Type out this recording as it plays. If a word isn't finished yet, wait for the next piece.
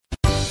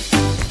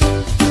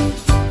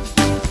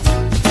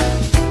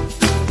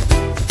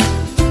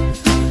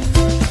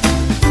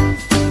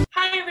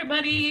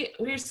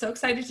We are so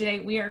excited today.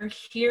 We are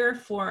here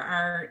for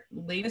our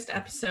latest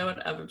episode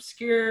of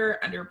Obscure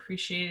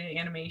Underappreciated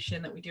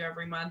Animation that we do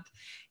every month.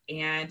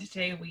 And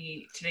today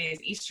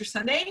is Easter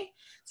Sunday,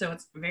 so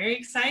it's very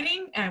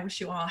exciting. And I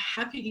wish you all a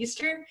happy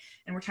Easter.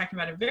 And we're talking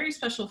about a very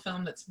special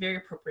film that's very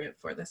appropriate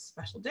for this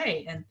special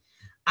day. And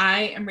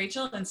I am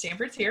Rachel, and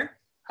Stanford's here.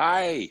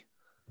 Hi.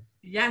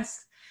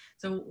 Yes.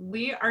 So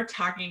we are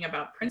talking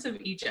about Prince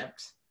of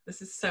Egypt.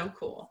 This is so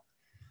cool.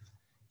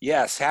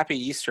 Yes, happy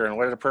Easter, and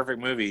what a perfect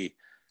movie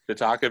to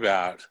talk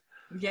about.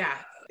 Yeah.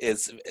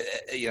 It's,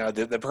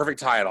 the perfect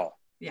title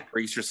for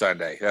Easter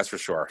Sunday, that's for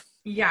sure.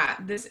 Yeah,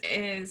 this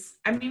is,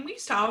 we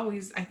used to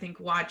always, I think,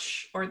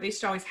 watch, or they used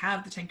to always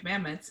have the Ten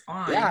Commandments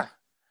on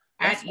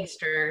at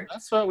Easter.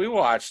 That's what we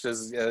watched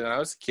as when I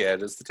was a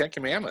kid, is the Ten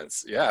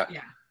Commandments. Yeah.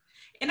 Yeah.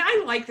 And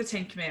I like the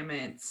Ten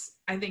Commandments.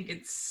 I think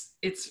it's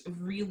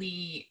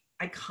really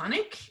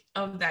iconic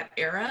of that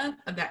era,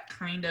 of that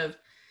kind of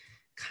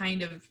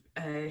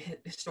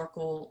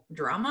historical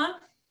drama.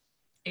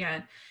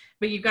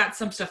 But you've got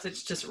some stuff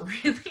that's just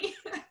really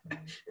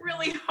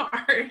really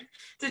hard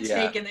to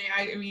take in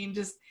there.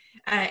 Just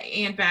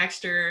Anne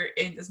Baxter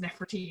and as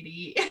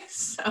Nefertiti,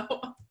 so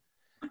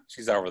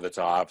she's over the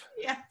top.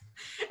 Yeah.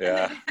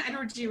 And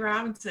Edward G.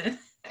 Robinson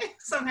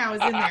somehow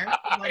is in there.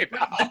 Like,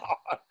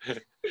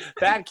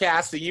 that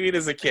casting, even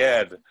as a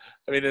kid,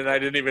 and I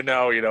didn't even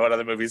know what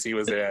other movies he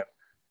was in.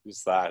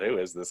 Just thought, who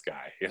is this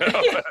guy?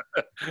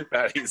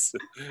 That he's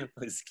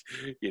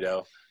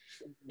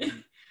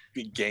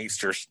big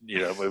gangster,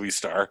 movie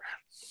star.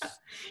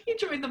 He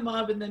joined the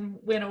mob and then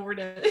went over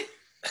to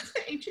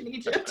ancient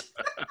Egypt.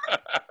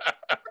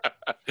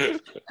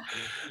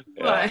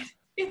 But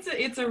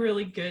it's a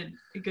really good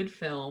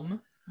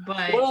film.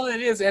 But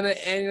it is, and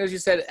as you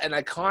said, an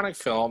iconic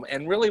film,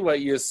 and really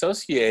what you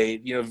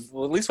associate, at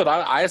least what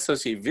I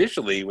associate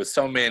visually with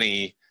so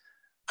many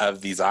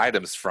of these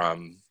items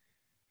from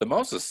the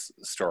Moses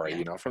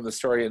story, from the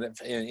story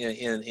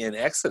in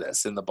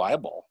Exodus in the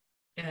Bible.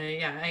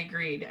 Yeah, I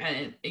agreed.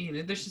 And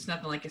there's just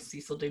nothing like a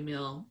Cecil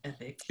DeMille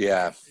epic.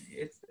 Yeah,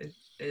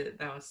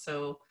 that was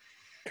so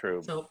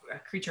true. So a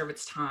creature of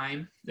its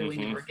time that we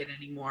never get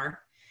anymore.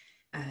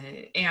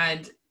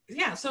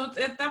 So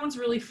that one's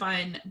really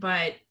fun.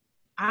 But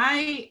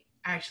I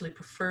actually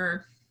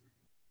prefer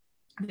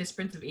this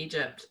Prince of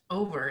Egypt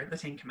over the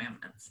Ten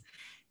Commandments,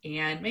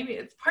 and maybe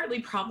it's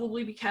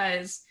probably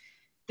because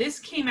this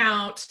came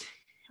out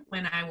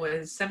when I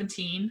was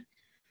 17.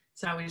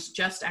 So I was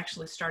just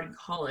actually starting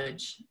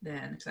college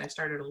then, because I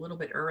started a little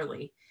bit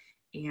early,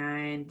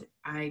 and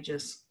I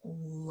just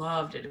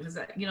loved it. It was,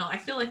 I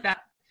feel like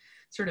that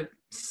sort of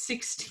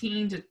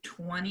 16 to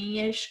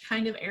 20-ish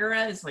kind of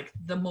era is like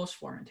the most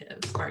formative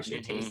as far as your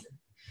taste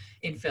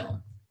in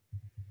film.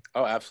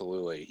 Oh,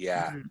 absolutely.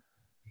 Yeah.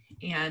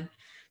 And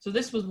so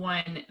this was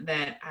one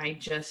that I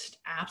just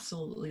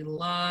absolutely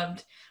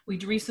loved.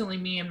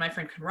 Me and my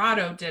friend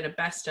Conrado did a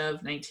best of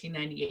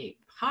 1998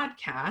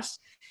 podcast,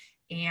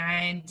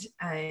 and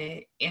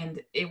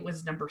it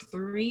was number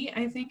 3,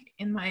 I think,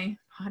 in my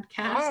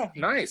podcast. Oh,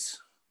 nice.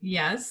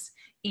 Yes.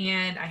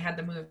 And I had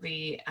the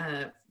movie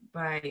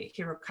by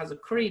Hirokazu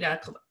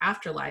Kurita called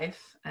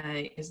Afterlife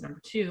is number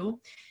 2.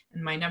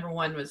 And my number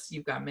 1 was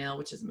You've Got Mail,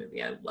 which is a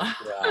movie I love.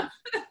 Yeah.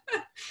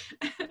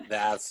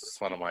 That's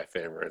one of my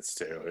favorites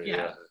too.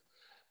 Yeah.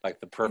 Like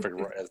the perfect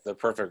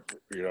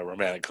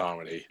romantic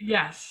comedy.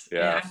 Yes.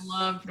 Yeah. I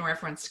love Nora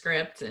Ephron's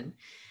script, and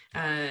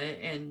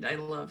I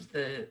love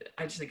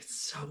I just think it's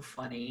so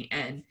funny.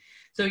 And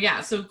so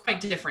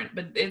quite different,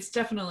 but it's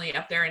definitely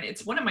up there, and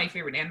it's one of my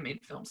favorite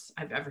animated films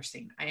I've ever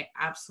seen. I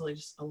absolutely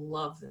just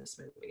love this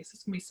movie. So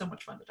it's gonna be so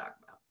much fun to talk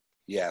about.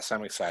 Yes,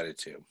 I'm excited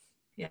too.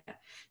 Yeah.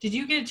 Did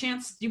you get a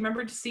chance, do you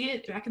remember to see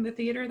it back in the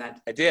theater?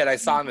 I did. I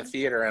saw it in the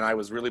theater, and I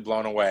was really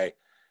blown away.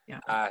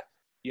 Yeah.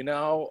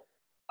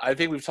 I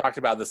think we've talked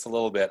about this a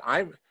little bit.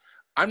 I'm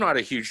not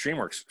a huge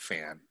DreamWorks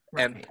fan.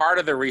 Right. And part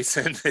of the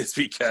reason is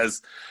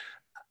because,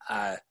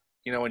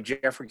 when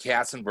Jeffrey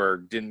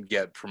Katzenberg didn't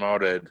get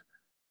promoted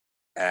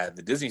at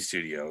the Disney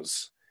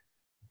Studios,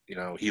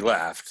 he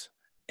left,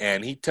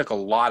 and he took a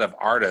lot of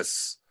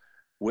artists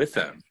with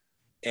him.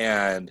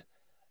 And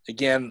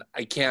again,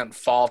 I can't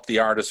fault the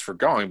artists for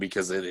going,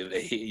 because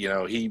he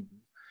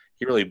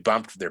really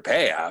bumped their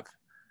pay up.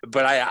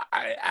 But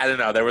I don't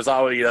know. There was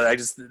always,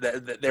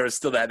 there was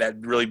still that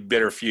really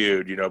bitter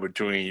feud,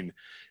 between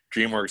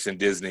DreamWorks and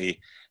Disney,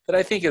 that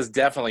I think is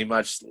definitely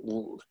much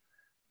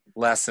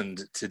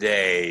lessened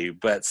today,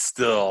 but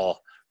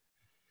still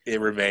it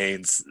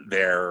remains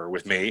there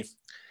with me.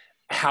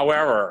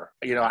 However,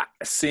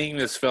 seeing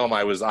this film,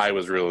 I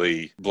was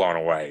really blown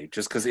away,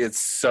 just because it's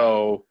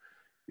so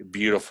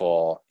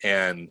beautiful,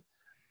 and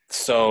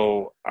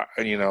so,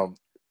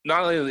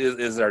 not only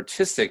is it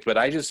artistic, but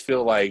I just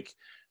feel like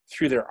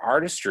through their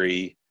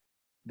artistry,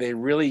 they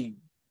really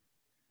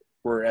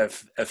were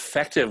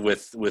effective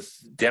with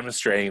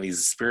demonstrating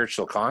these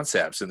spiritual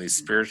concepts and these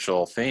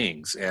spiritual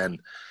things, and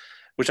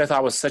which I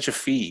thought was such a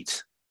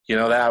feat.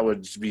 That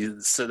would be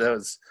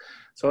so.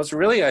 So it's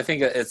really, I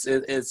think it's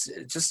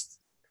just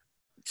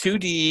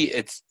 2D.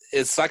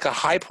 it's like a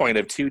high point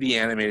of 2D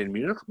animated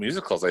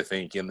musicals, I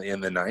think, in the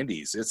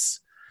 90s.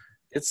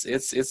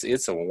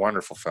 It's a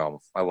wonderful film.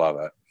 I love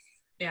it.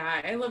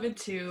 Yeah, I love it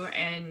too.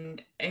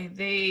 And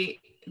they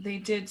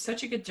did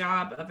such a good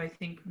job of, I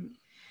think,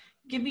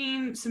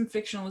 giving some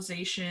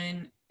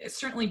fictionalization. It's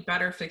certainly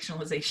better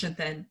fictionalization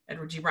than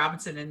Edward G.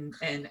 Robinson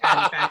and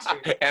Adam Baxter.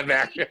 And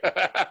Mac.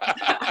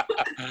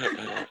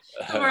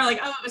 We're like,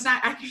 oh, it was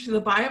not actually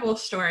the Bible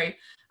story.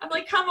 I'm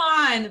like, come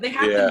on. They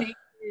have to make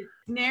it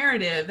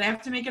narrative. They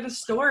have to make it a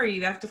story.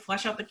 They have to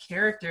flesh out the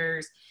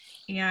characters.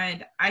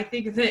 And I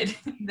think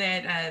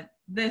that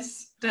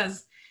this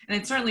does, and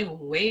it's certainly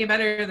way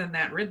better than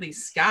that Ridley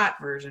Scott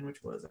version,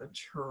 which was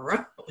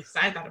atrocious.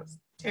 I thought it was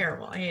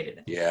terrible. I hated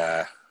it.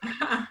 Yeah.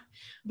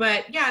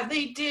 But yeah,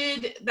 they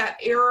did that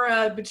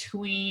era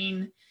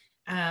between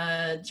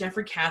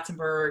Jeffrey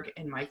Katzenberg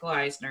and Michael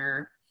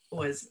Eisner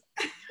was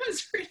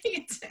pretty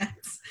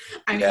intense.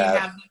 I mean, you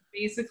have them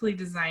basically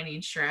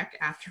designing Shrek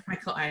after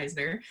Michael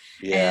Eisner.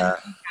 Yeah.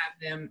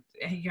 And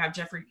you have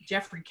Jeffrey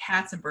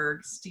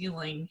Katzenberg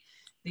stealing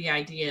the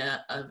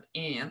idea of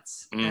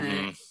ants in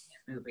the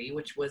movie,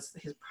 which was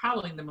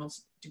probably the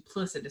most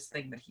duplicitous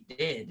thing that he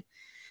did.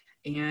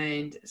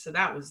 And so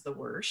that was the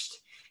worst.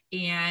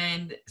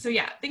 And so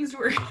yeah, things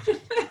were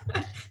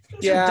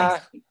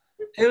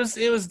it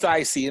was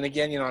dicey. And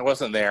again, I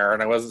wasn't there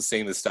and I wasn't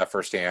seeing this stuff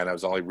firsthand. I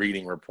was only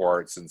reading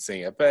reports and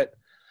seeing it, but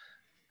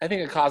I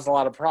think it caused a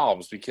lot of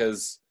problems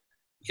because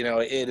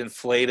it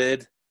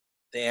inflated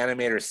the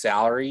animators'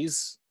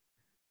 salaries,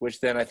 which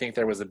then I think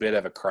there was a bit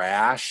of a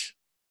crash.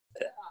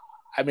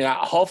 I mean,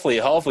 hopefully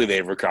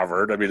they've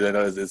recovered. I mean, I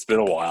know it's been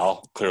a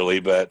while, clearly,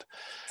 but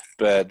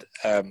I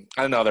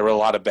don't know. There were a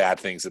lot of bad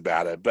things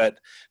about it, but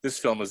this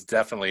film is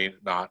definitely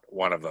not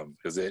one of them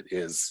because it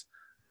is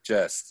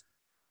just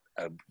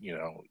a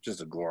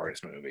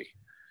glorious movie.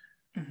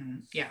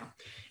 Mm-hmm. Yeah,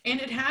 and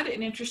it had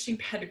an interesting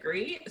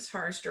pedigree as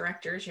far as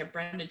directors. You have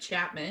Brendan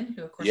Chapman,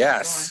 who of course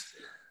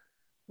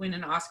win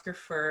an Oscar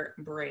for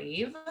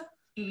Brave,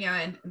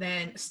 and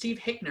then Steve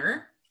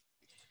Hickner,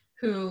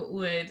 who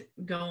would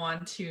go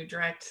on to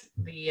direct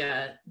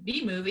the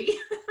B movie,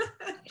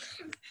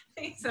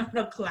 a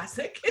seminal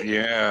classic.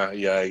 Yeah,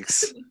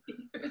 yikes.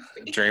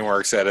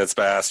 DreamWorks at its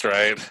best,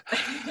 right?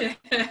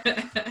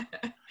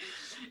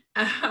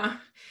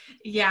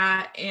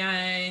 Yeah,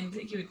 and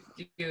he would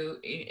do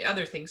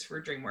other things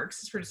for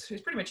DreamWorks. It's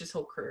pretty much his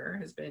whole career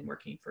has been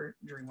working for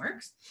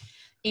DreamWorks.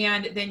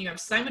 And then you have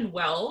Simon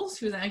Wells,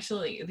 who's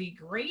actually the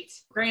great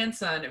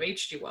grandson of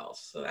H.G. Wells.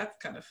 So that's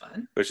kind of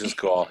fun. Which is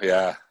cool,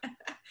 yeah.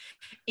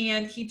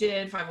 And he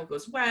did Five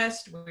Goes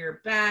West,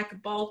 We're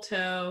Back,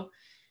 Balto.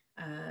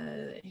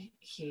 After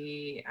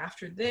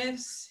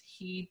this,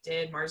 he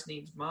did Mars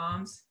Needs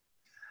Moms.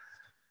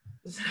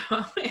 So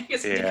I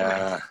guess in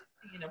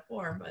a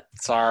form, but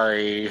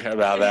sorry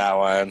about that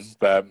one,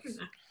 but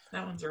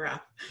that one's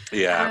rough.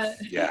 Yeah.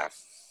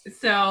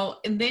 So,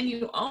 and then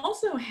you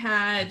also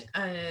had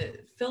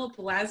Philip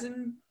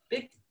Lazabik,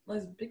 I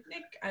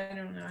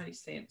don't know how you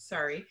say it,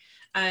 sorry,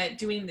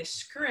 doing the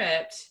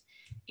script,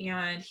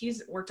 and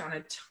he's worked on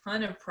a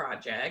ton of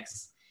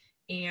projects,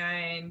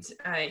 and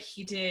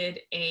he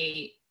did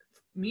a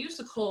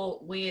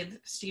musical with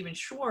Stephen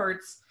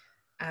Schwartz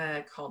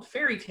called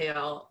Fairy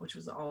Tale, which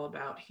was all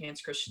about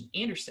Hans Christian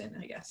Andersen,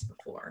 I guess,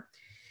 before.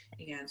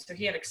 And so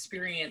he had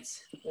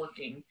experience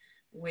working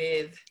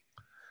with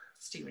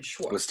Stephen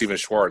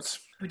Schwartz.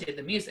 Who did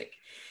the music.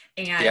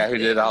 And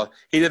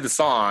he did the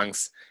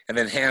songs, and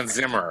then Hans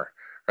Zimmer,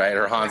 right?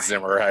 Or Hans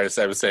Zimmer, I would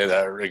say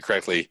that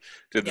correctly,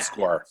 did the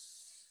score.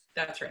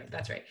 That's right.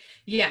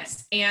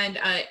 Yes. And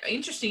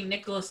interesting,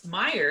 Nicholas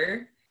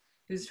Meyer,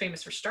 who's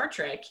famous for Star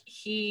Trek,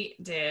 he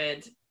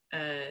did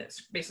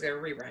basically a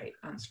rewrite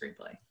on the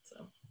screenplay.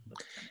 So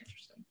that's kind of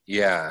interesting.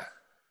 Yeah.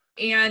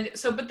 And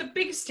so, but the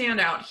big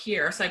standout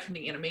here, aside from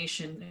the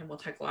animation, and we'll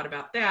talk a lot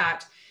about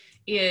that,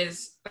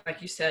 is,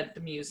 like you said,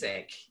 the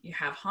music. You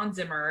have Hans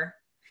Zimmer.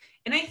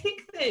 And I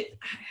think that,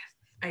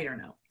 I don't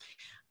know.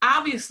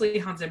 Obviously,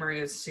 Hans Zimmer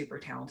is super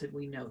talented.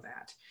 We know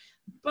that.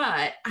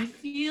 But I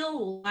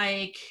feel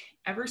like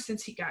ever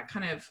since he got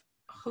kind of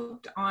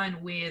hooked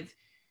on with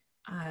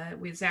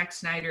Zack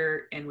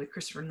Snyder and with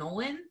Christopher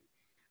Nolan,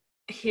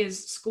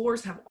 his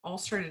scores have all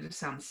started to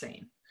sound the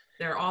same.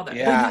 They're all that.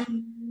 Yeah.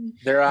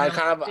 They're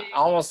kind of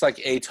almost like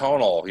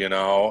atonal,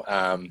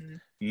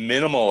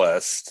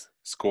 minimalist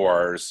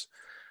scores.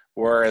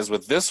 Whereas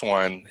with this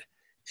one,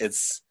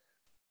 it's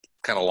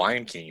kind of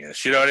Lion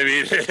King-ish. You know what I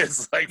mean?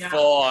 It's like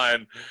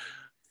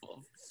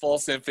full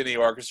symphony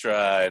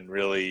orchestra and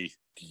really,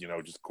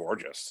 just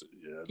gorgeous.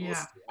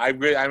 Yeah. I'm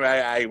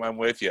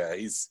with you.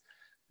 He's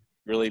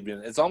really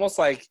been. It's almost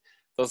like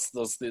those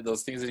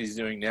things that he's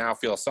doing now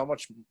feel so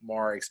much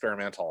more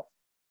experimental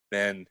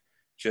than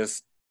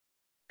just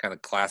kind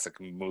of classic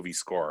movie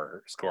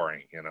scoring.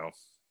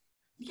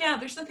 Yeah,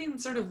 there's something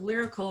sort of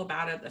lyrical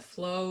about it that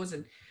flows,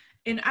 and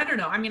I don't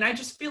know. I mean, I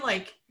just feel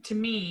like, to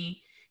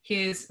me,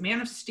 his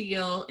Man of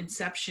Steel,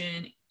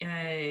 Inception,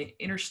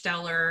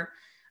 Interstellar,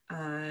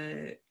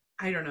 I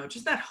don't know,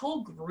 just that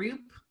whole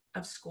group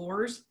of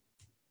scores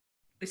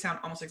they sound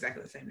almost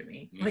exactly the same to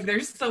me. Like they're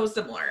so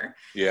similar.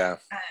 Yeah.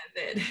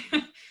 That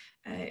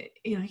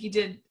he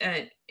did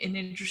an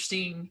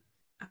interesting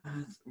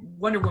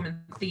Wonder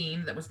Woman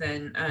theme that was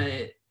then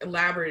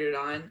elaborated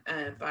on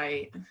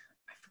by I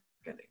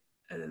forget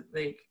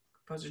the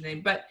composer's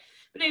name, but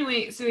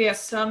anyway, so he has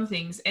some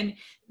things, and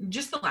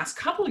just the last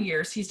couple of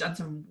years, he's done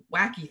some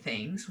wacky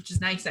things, which is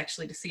nice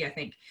actually to see. I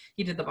think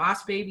he did the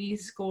Boss Baby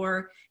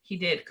score. He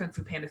did Kung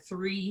Fu Panda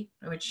 3,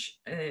 which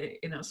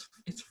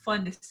it's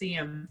fun to see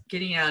him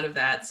getting out of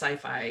that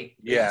sci-fi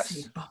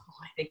bubble.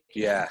 I think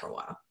for a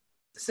while.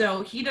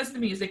 So he does the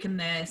music in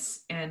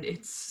this, and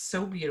it's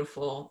so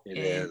beautiful. It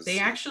is. They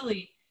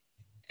actually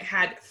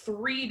had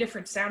 3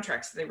 different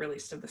soundtracks they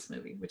released of this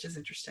movie, which is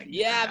interesting.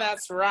 Yeah,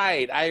 that's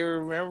right. I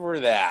remember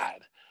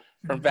that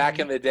from back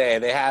in the day.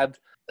 They had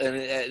an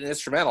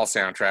instrumental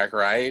soundtrack,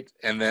 right?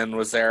 And then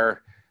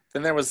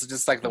there was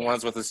just like the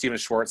ones with the Stephen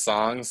Schwartz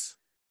songs.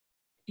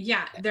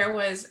 Yeah, there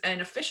was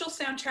an official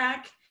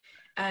soundtrack,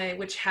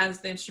 which has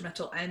the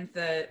instrumental and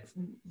the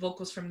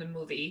vocals from the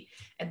movie.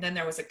 And then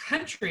there was a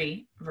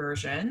country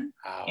version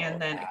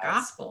and then a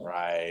gospel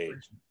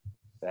version.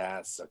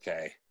 That's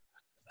okay.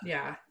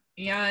 Yeah.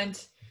 And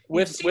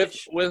with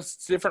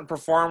different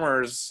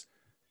performers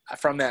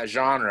from that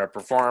genre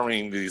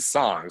performing these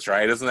songs,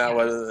 right? Isn't that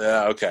what?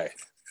 Okay.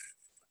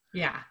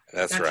 Yeah,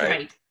 that's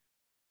right.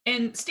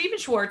 And Stephen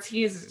Schwartz,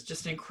 he is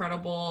just an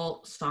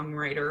incredible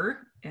songwriter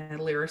and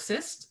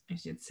lyricist, I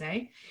should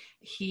say.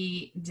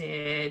 He's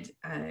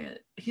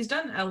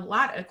done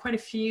quite a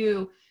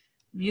few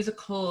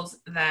musicals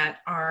that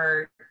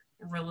are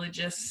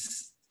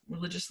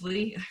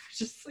religiously,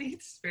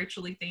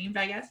 spiritually themed,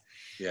 I guess.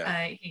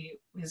 Yeah.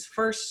 His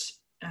first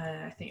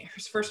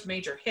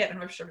major hit,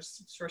 and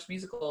his first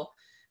musical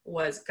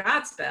was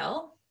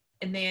Godspell,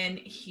 and then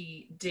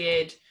he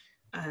did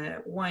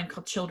one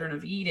called Children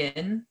of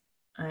Eden.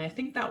 I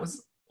think that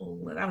was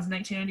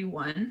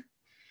 1991.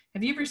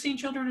 Have you ever seen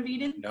Children of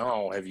Eden?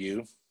 No, have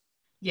you?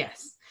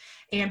 Yes.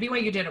 And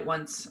BYU did it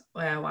once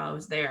while I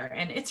was there,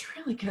 and it's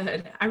really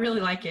good. I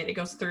really like it. It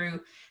goes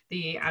through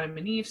the Adam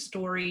and Eve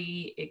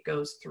story. It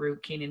goes through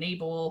Cain and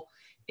Abel.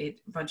 A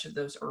bunch of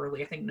those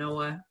early. I think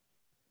Noah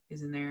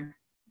is in there.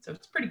 So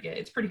it's pretty good.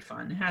 It's pretty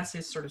fun. It has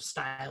his sort of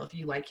style. If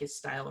you like his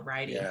style of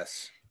writing,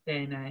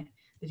 then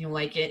you'll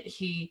like it.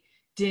 He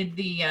did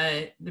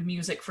the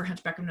music for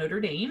Hunchback of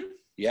Notre Dame.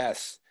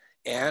 Yes.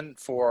 And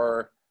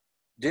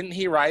didn't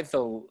he write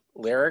the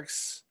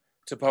lyrics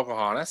to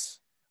Pocahontas?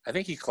 I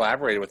think he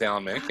collaborated with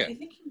Alan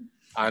Menken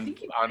on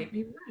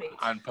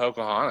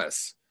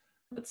Pocahontas.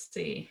 Let's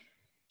see.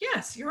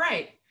 Yes, you're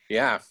right.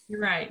 Yeah.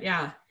 You're right.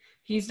 Yeah.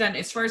 He's done,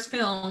 as far as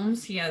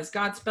films, he has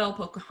Godspell,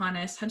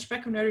 Pocahontas,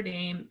 Hunchback of Notre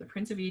Dame, The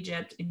Prince of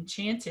Egypt,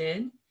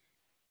 Enchanted,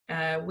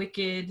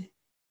 Wicked,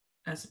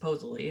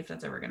 supposedly, if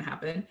that's ever going to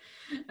happen.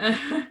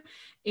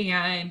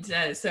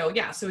 So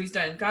he's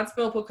done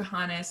Godspell,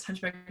 Pocahontas,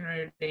 Hunchback of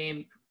Notre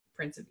Dame,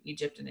 Prince of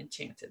Egypt, and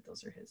Enchanted.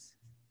 Those are his.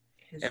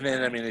 And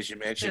then, as you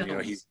mentioned,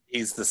 films.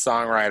 He's the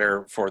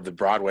songwriter for the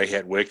Broadway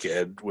hit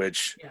Wicked,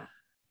 which,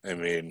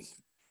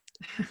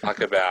 talk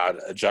about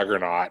a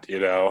juggernaut,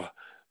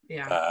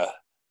 Yeah.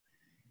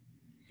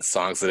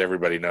 Songs that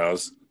everybody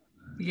knows.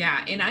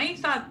 Yeah, and I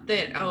thought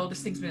that,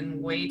 this thing's been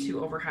way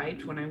too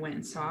overhyped when I went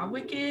and saw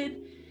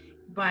Wicked,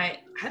 but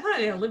I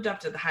thought it lived up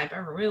to the hype. I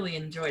really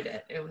enjoyed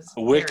it. It was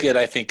Wicked,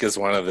 I think, is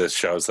one of the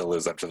shows that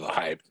lives up to the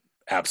hype.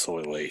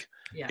 Absolutely.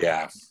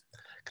 Yeah.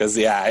 Because,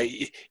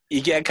 you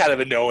get kind of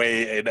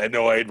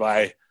annoyed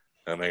by,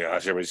 oh my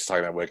gosh, everybody's just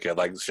talking about Wicked,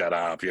 like, shut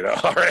up,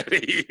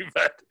 already.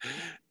 But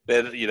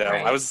then,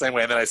 right. I was the same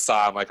way, and then I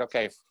saw, I'm like,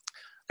 okay,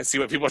 I see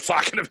what people are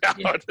talking about.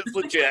 Yeah. It's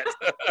legit.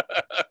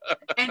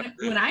 And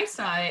when I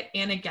saw it,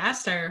 Anna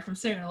Gasteyer from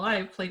Saturday Night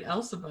Live played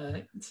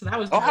Elphaba. So that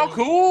was how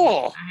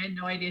cool. I had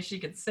no idea she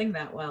could sing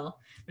that well,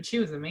 but she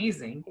was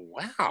amazing.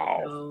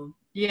 Wow. So,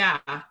 yeah.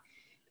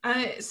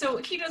 So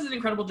he does an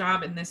incredible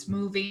job in this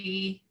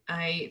movie.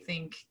 I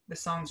think the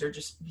songs are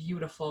just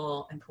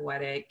beautiful and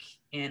poetic.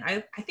 And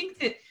I think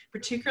that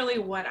particularly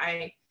what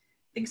I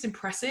think is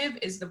impressive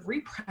is the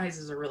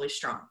reprises are really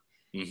strong.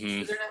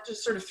 Mm-hmm. So they're not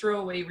just sort of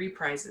throwaway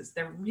reprises.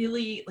 They're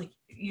really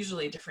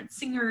usually a different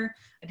singer,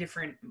 a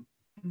different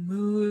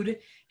mood.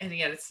 And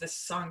yet it's this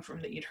song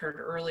that you'd heard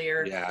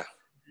earlier. Yeah.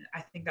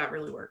 I think that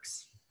really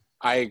works.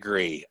 I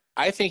agree.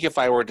 I think if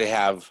I were to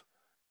have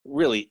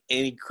really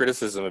any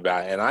criticism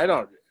about it, and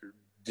I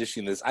dish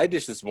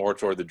this more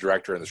toward the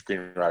director and the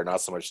screenwriter,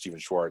 not so much Stephen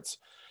Schwartz.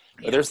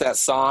 Yeah. But there's that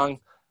song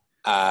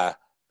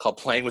called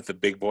Playing with the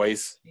Big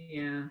Boys.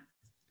 Yeah.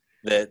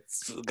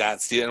 That's got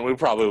Stephen, and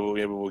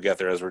we'll get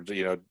there as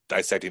we're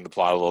dissecting the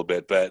plot a little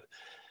bit, but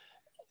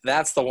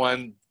that's the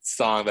one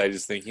song that I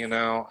just think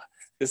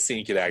this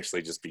scene could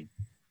actually just be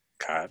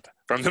cut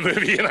from the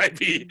movie, and I'd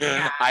be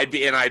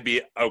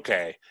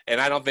okay, and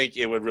I don't think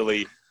it would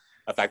really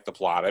affect the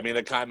plot. I mean,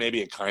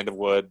 maybe it kind of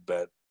would,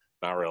 but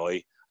not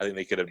really. I think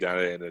they could have done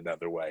it in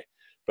another way.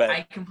 But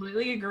I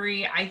completely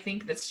agree. I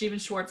think that Steven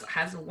Schwartz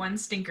has one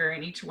stinker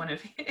in each one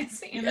of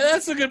his. yeah,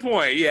 that's a good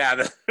point.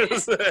 Yeah,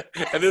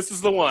 and this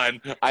is the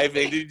one. I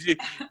think.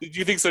 Did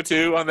you think so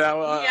too on that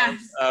one?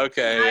 Yes.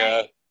 Okay.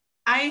 Yeah.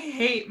 I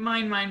hate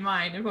Mine, Mine,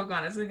 Mine in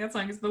Pocahontas. I think that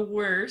song is the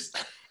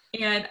worst.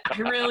 And I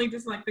really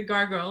dislike the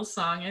Gargoyles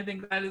song. I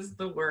think that is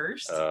the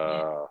worst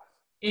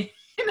in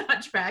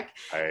Hunchback.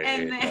 I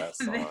And hate that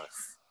song.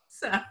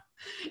 So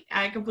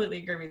I completely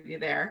agree with you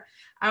there.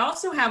 I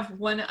also have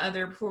one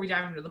other, before we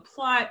dive into the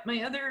plot,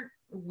 my other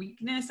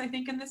weakness, I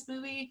think, in this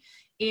movie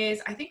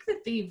is I think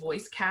that the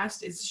voice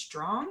cast is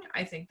strong.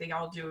 I think they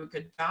all do a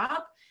good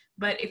job,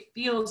 but it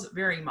feels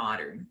very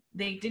modern.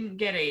 They didn't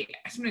get I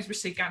sometimes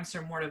wish they'd gotten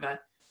sort of more of a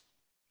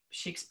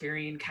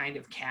Shakespearean kind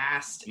of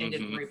cast and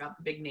didn't worry about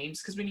the big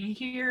names. Because when you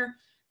hear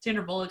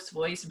Sandra Bullock's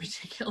voice in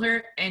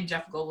particular and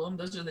Jeff Goldblum,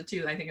 those are the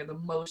two I think are the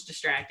most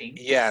distracting.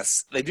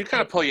 Yes, they do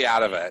kind of pull you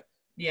out of it.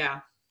 Yeah.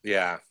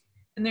 Yeah.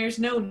 And there's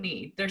no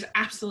need. There's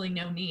absolutely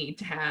no need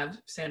to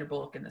have Sandra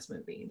Bullock in this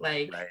movie.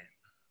 Like, right.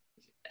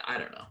 I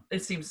don't know.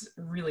 It seems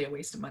really a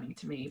waste of money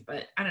to me,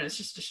 but I don't know. It's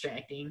just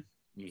distracting.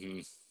 Mm-hmm.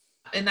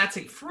 And that's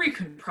a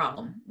frequent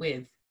problem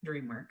with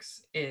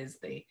DreamWorks is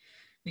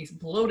these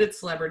bloated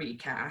celebrity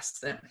casts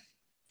that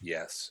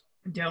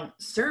don't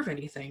serve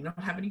anything, don't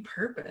have any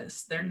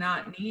purpose. They're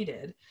not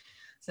needed.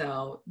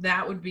 So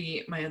that would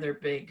be my other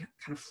big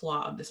kind of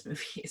flaw of this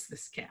movie is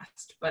this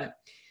cast. But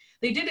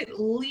they did at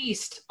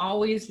least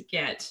always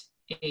get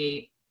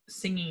a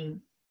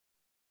singing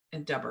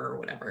and dubber or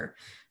whatever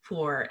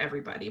for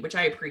everybody, which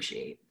I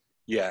appreciate.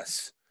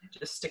 Yes.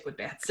 Just stick with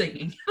bad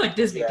singing like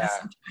Disney does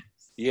sometimes.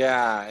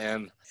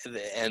 Yeah,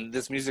 and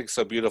this music's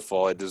so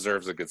beautiful, it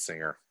deserves a good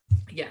singer.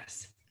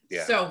 Yes.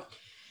 Yeah. So,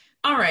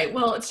 all right.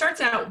 Well, it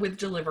starts out with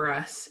Deliver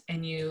Us,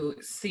 and you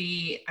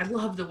see, I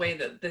love the way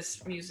that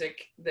this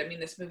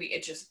movie,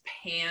 it just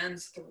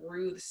pans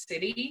through the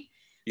city.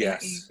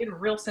 Yes. You get a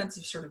real sense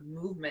of sort of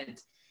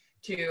movement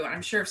too.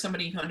 I'm sure if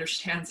somebody who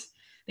understands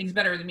things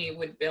better than me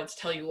would be able to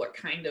tell you what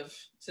kind of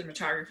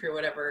cinematography or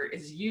whatever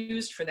is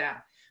used for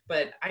that.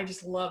 But I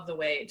just love the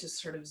way it just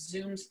sort of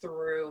zooms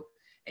through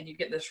and you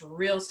get this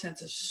real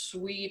sense of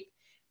sweep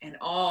and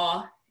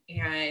awe,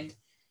 and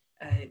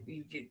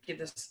you get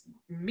this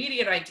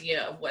immediate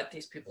idea of what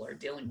these people are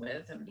dealing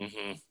with, and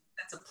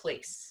that's a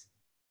place.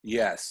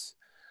 Yes,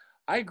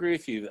 I agree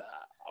with you.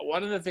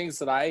 One of the things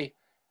that I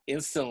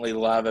instantly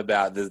love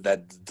about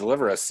that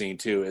Deliver Us scene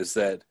too is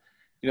that,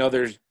 you know,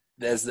 there's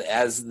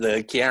as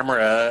the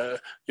camera,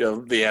 you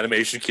know, the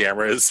animation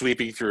camera is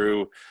sweeping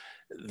through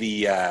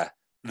the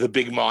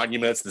big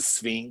monuments, the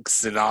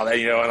Sphinx, and all that,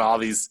 you know, and all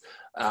these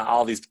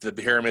the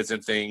pyramids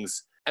and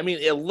things. I mean,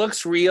 it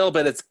looks real,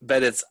 but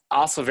it's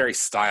also very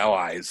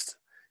stylized,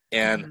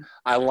 and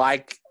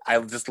I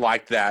just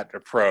like that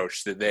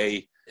approach that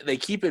they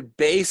keep it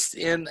based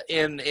in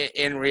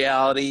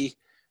reality,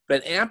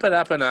 but amp it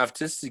up enough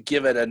just to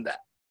give it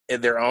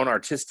their own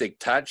artistic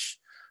touch.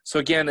 So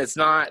again, it's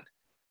not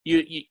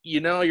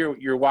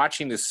you're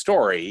watching this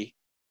story,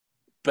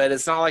 but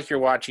it's not like you're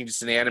watching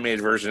just an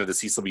animated version of the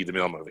Cecil B.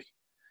 DeMille movie.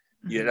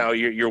 You know,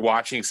 you're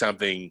watching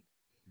something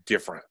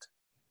different,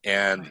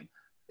 and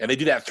they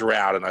do that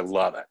throughout, and I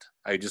love it.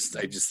 I just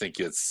think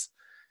it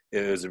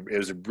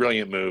was a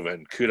brilliant move,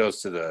 and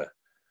kudos to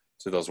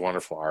those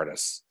wonderful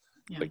artists,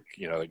 that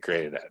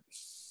created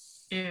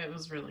it. It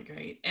was really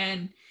great,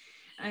 and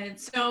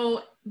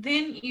so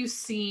then you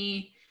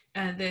see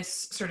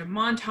this sort of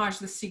montage,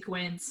 the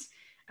sequence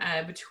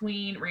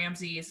between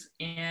Ramses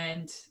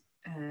and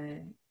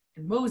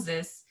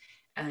Moses.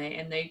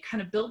 And they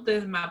kind of built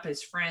them up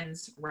as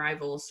friends,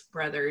 rivals,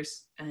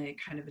 brothers,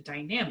 kind of a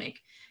dynamic.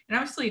 And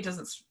obviously it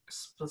doesn't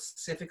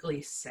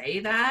specifically say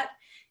that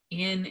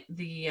in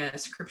the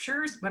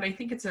scriptures, but I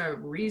think it's a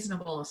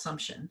reasonable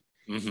assumption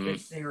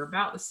that they were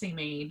about the same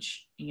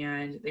age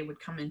and they would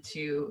come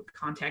into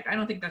contact. I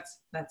don't think that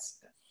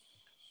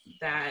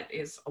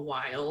is a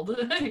wild,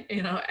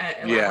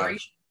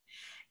 elaboration.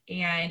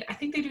 And I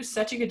think they do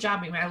such a good job.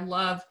 I mean, I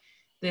love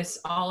this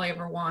All I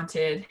Ever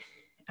Wanted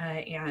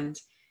and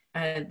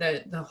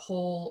the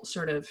whole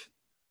sort of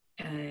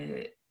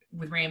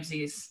with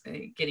Ramses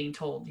getting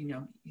told,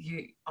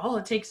 all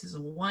it takes is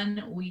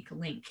one weak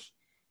link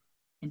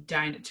and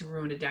to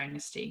ruin a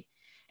dynasty.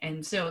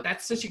 And so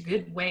that's such a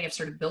good way of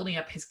sort of building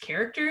up his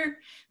character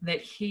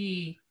that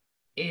he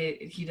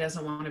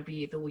doesn't want to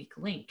be the weak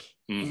link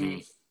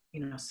and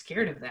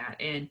scared of that.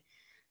 And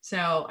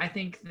so I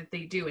think that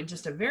they do in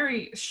just a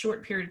very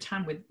short period of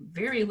time with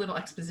very little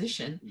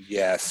exposition.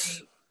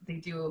 Yes, they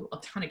do a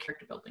ton of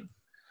character building.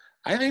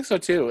 I think so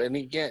too, and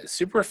again,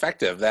 super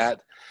effective.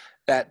 That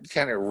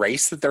kind of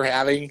race that they're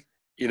having,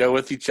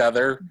 with each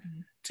other,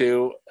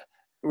 to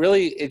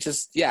really, it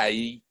just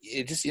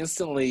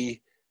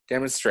instantly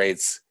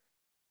demonstrates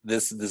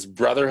this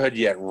brotherhood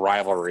yet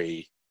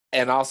rivalry,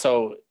 and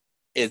also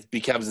it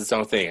becomes its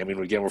own thing. I mean,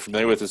 again, we're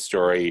familiar with the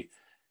story,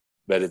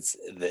 but it's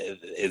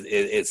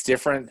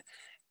different,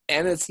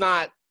 and it's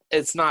not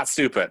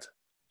stupid.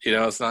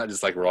 It's not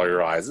just like roll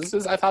your eyes.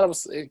 I thought it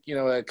was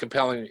a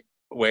compelling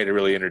way to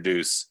really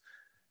introduce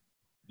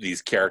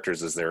these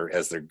characters as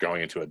they're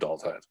going into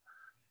adulthood.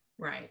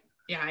 Right.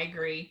 Yeah, I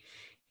agree.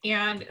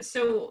 And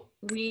so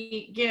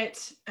we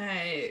get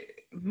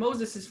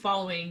Moses is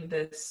following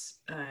this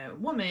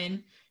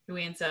woman who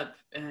ends up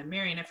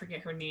marrying, I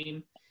forget her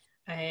name,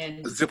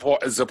 and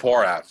Zipporah.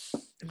 Zipporah.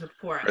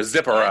 Or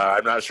Zipporah.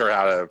 I'm not sure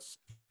how to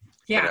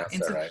pronounce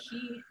and that so right.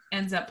 he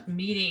ends up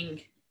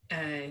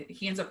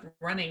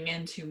running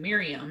into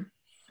Miriam,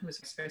 who is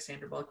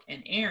Sandra Bullock,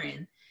 and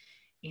Aaron.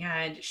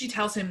 And she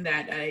tells him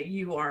that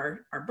you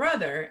are our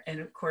brother, and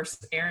of course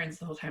Aaron's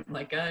the whole time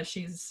like,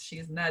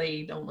 she's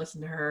nutty, don't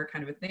listen to her,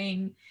 kind of a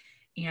thing.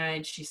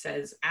 And she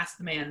says, ask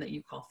the man that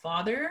you call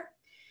father.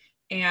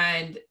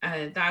 And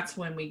that's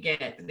when we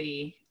get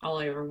the All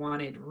I Ever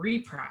Wanted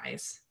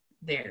reprise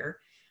there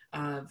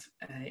of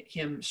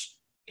him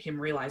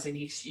realizing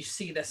you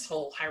see this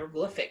whole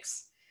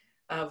hieroglyphics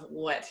of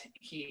what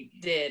he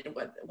did,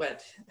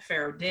 what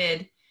Pharaoh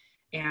did,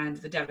 and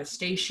the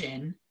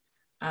devastation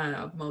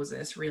of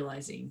Moses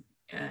realizing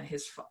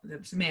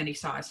the man he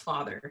saw as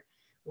father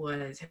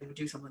would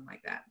do something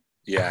like that.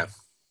 Yeah,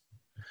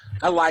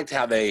 I liked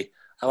how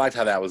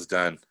that was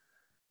done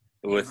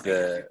with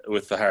the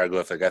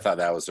hieroglyphic. I thought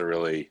that was a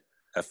really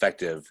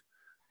effective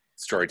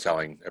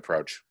storytelling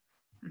approach.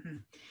 Mm-hmm.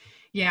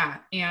 Yeah,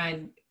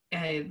 and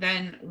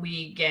then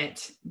we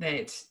get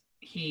that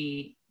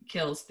he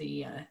kills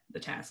the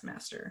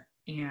taskmaster,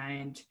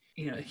 and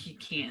he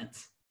can't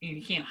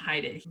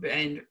hide it.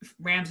 And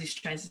Ramses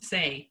tries to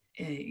say,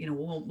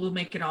 we'll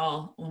make it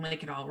all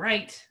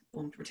right.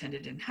 We'll pretend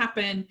it didn't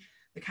happen,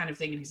 the kind of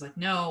thing. And he's like,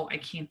 no, I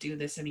can't do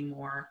this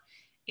anymore.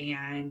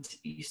 And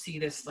you see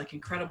this like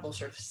incredible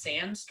sort of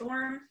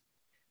sandstorm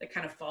that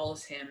kind of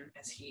follows him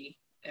as he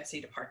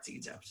departs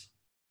Egypt.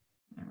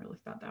 I really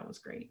thought that was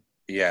great.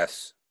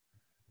 Yes.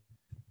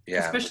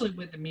 Yeah. Especially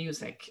with the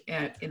music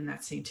in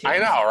that scene too. I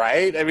know,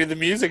 right? I mean, the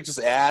music just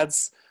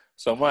adds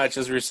so much.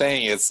 As we were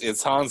saying,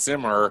 it's Hans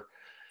Zimmer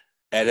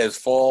at his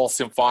full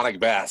symphonic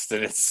best,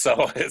 and it's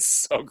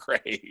so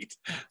great,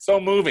 so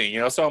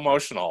moving, so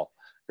emotional.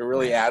 It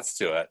really adds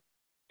to it.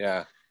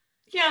 Yeah.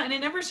 Yeah, and it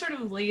never sort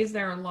of lays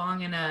there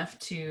long enough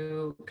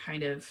to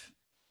kind of,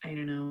 I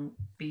don't know,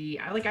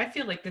 I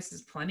feel like this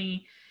is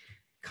plenty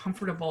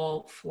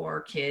comfortable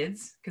for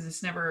kids, because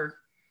it's never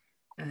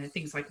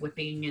things like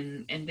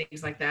whipping and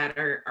things like that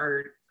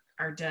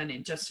are done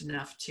in just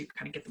enough to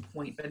kind of get the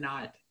point, but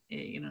not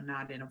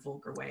not in a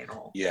vulgar way at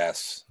all.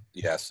 Yes,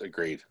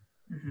 agreed.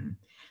 Mm-hmm.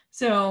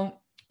 So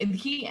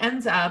he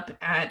ends up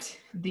at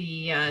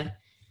the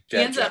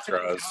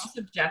house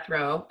of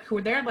Jethro, who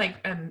were there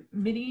like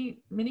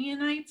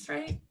Midianites,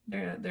 right?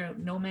 They're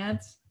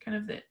nomads, kind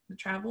of the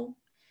travel,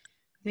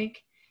 I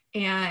think.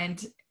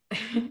 And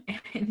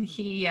and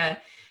he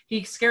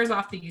scares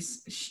off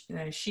these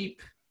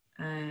sheep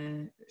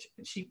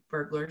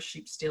burglars,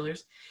 sheep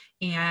stealers,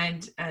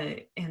 and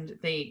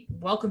they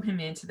welcome him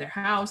into their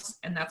house.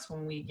 And that's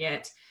when we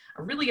get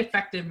a really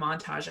effective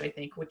montage, I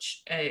think,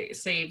 which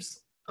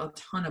saves a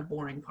ton of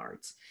boring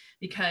parts,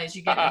 because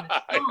you get in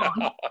the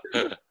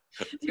song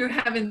Through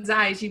Heaven's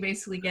Eyes, you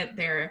basically get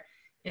their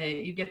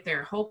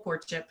whole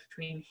courtship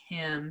between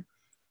him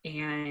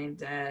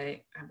and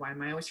why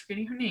am I always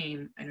forgetting her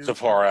name? I don't know.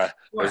 Zipporah,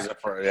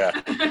 yeah.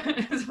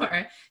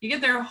 Zipporah. You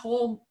get their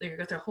whole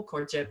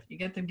courtship. You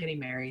get them getting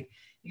married.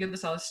 You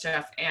get all this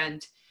stuff,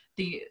 and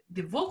the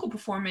vocal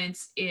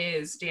performance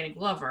is Danny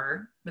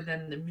Glover, but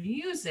then the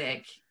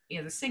music,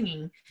 the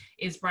singing,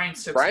 is Brian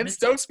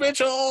Stokes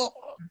Mitchell.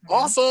 Mm-hmm.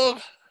 Awesome.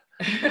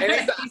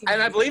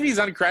 And I believe he's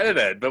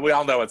uncredited, but we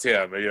all know it's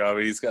him.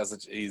 He's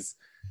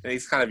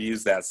kind of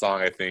used that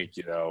song. I think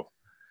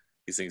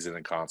he sings it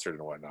in concert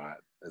and whatnot.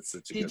 It's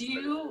such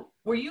a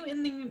were you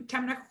in the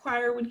Tabernacle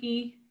Choir when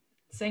he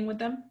sang with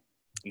them?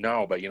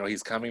 No, but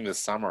he's coming this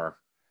summer.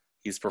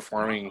 He's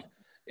performing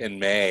in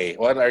May.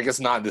 Well, I guess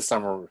not this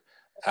summer.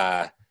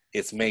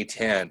 It's May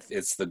 10th.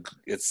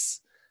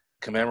 It's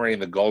commemorating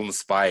the Golden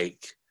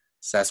Spike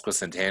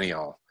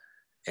sesquicentennial.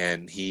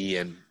 And he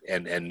and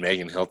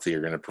Megan Hilty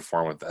are going to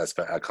perform with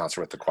a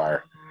concert with the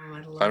choir.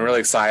 So I'm really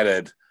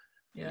excited.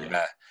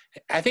 Yeah.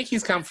 I think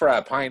he's come for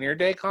a Pioneer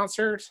Day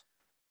concert,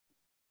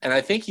 and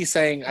I think he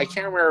sang. I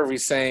can't remember if he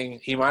sang.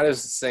 He might have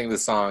sang the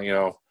song. I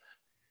was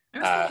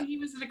thinking he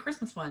was at a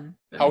Christmas one.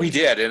 He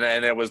did,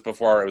 and it was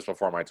before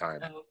my time.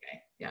 Oh,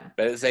 okay, yeah.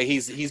 But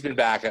he's been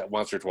back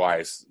once or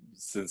twice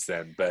since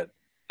then. But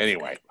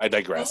anyway, I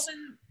digress.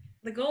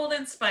 The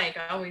Golden Spike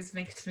always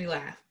makes me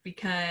laugh,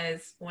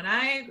 because when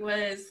I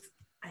was,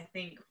 I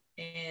think,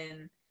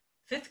 in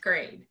 5th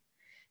grade,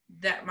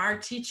 that our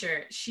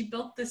teacher, she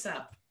built this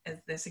up as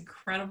this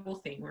incredible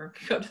thing where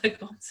we go to the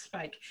Golden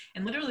Spike,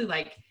 and literally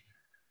like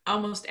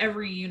almost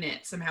every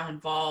unit somehow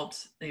involved.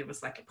 It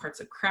was like parts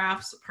of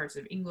crafts, parts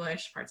of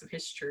English, parts of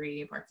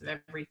history, parts of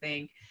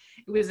everything.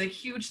 It was a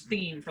huge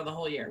theme for the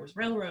whole year. It was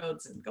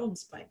railroads and Golden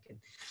Spike. And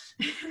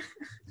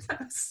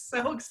I was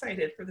so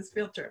excited for this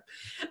field trip.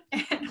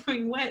 And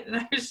we went, and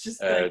I was just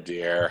like, oh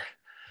dear.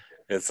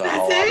 It's a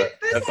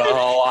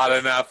whole lot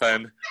of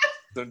nothing.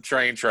 Some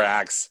train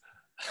tracks.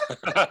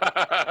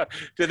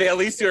 Did they at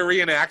least do a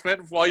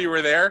reenactment while you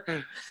were there?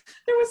 There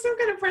was some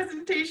kind of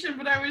presentation,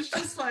 but I was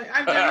just like,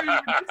 I've never been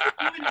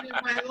disappointed in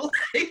my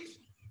life.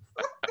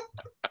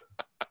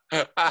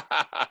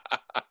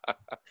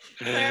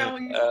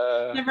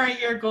 Whenever I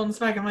hear Golden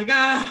Spike, I'm like,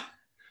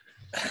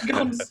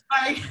 Golden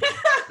Spike.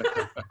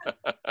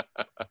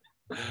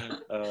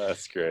 Oh,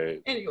 that's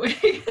great.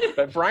 Anyway,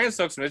 but Brian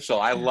Stokes Mitchell,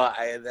 I love.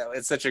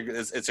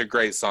 It's a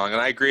great song,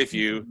 and I agree with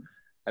you.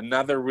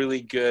 Another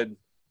really good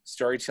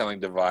storytelling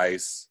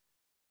device.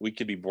 We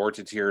could be bored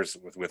to tears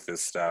with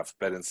this stuff,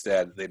 but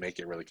instead they make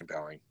it really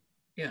compelling.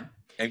 Yeah.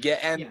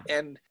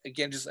 And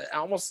again, just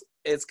almost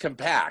it's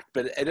compact,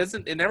 but it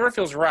doesn't. It never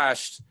feels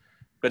rushed,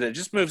 but it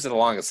just moves it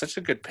along at such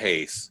a good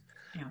pace.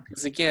 Yeah.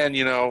 Because again,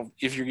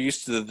 if you're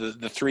used to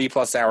the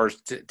 3+ hours,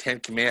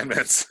 10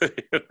 Commandments,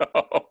 it's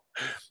a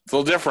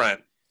little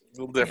different.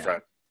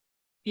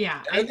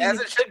 Yeah. As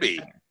it should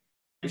be.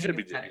 It should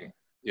be better.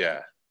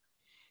 Yeah.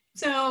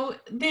 So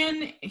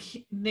then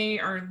they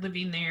are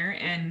living there,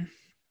 and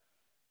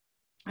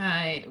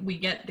we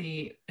get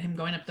him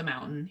going up the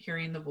mountain,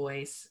 hearing the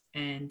voice,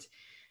 and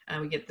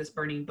we get this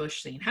burning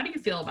bush scene. How do you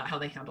feel about how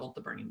they handled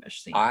the burning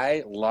bush scene?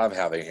 I love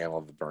how they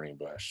handled the burning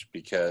bush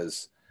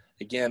because,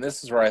 again,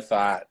 this is where I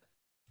thought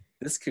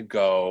this could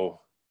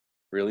go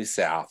really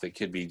south. It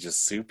could be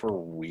just super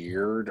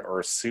weird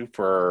or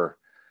super,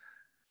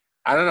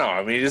 I don't know.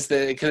 I mean,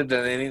 it could have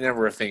done any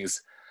number of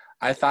things.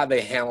 I thought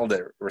they handled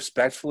it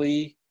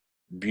respectfully,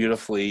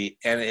 beautifully,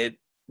 and it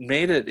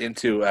made it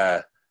into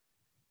a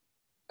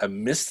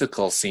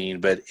mystical scene,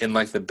 but in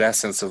like the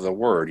best sense of the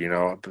word,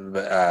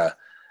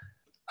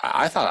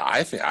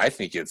 I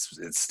think it's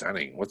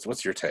stunning.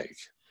 What's your take?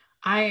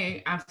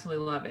 I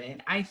absolutely love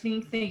it. I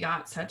think they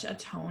got such a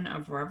tone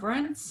of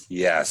reverence,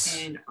 yes,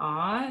 and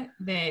awe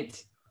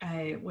that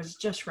was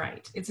just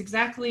right. It's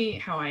exactly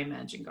how I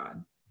imagine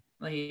God.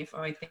 Like if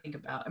I think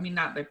about, I mean,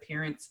 not the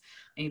appearance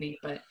maybe,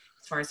 but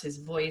as far as his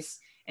voice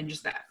and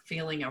just that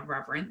feeling of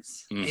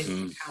reverence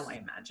is how I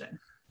imagine.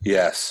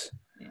 Yes.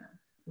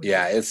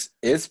 Yeah,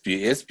 it's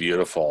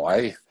beautiful.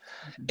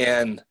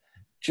 And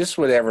just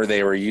whatever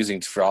they were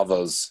using for all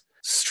those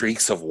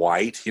streaks of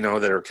white,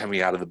 that are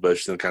coming out of the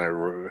bush and kind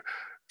of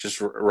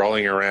just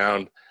rolling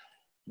around.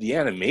 The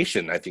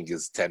animation, I think,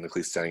 is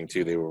technically stunning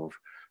too. They were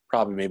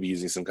probably maybe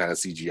using some kind of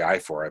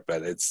CGI for it,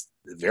 but it's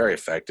very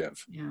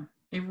effective. Yeah,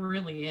 it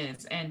really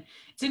is. And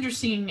it's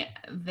interesting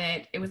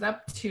that it was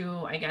up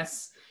to, I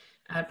guess,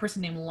 a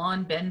person named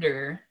Lon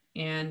Bender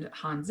and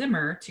Hans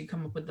Zimmer to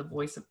come up with the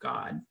voice of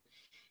God.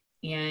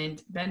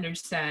 And Bender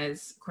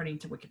says, according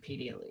to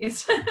Wikipedia at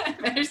least,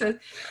 Bender says,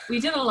 we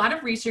did a lot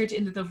of research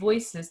into the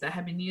voices that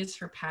have been used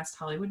for past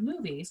Hollywood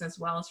movies, as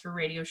well as for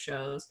radio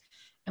shows.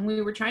 And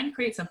we were trying to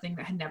create something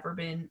that had never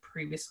been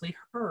previously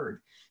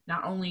heard,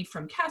 not only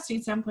from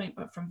casting standpoint,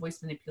 but from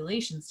voice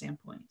manipulation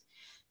standpoint.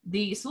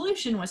 The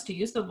solution was to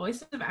use the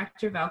voice of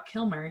actor Val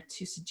Kilmer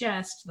to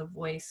suggest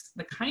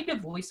the kind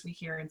of voice we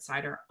hear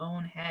inside our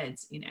own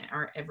heads in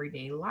our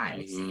everyday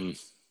lives,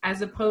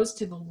 as opposed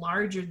to the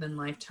larger than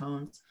life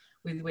tones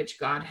with which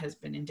God has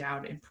been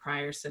endowed in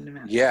prior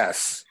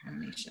cinematic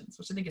animations,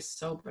 which I think is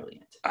so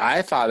brilliant.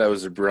 I thought that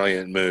was a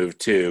brilliant move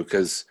too,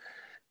 because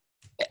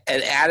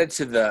it added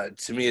to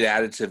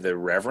the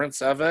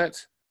reverence of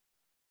it,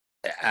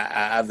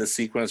 of the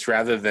sequence,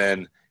 rather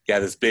than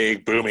this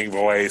big booming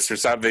voice or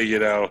something,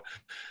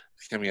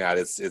 coming out.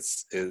 It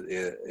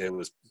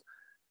was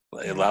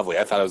lovely.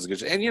 I thought it was a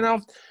good.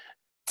 And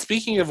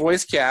speaking of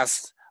voice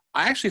cast,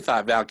 I actually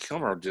thought Val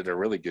Kilmer did a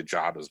really good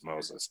job as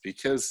Moses,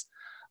 because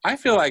I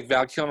feel like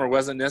Val Kilmer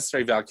wasn't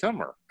necessarily Val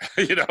Kilmer.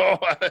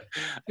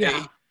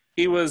 Yeah.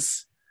 He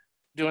was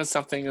doing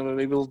something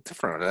maybe a little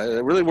different.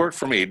 It really worked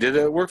for me. Did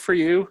it work for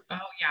you? Oh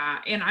yeah,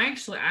 and I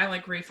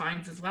like Ray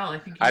Fiennes as well. I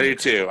think I do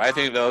too. I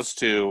think those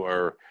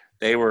two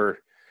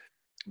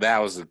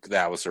that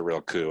was a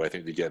real coup. I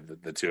think to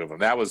get the two of them.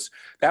 That was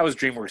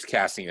DreamWorks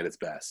casting at its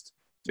best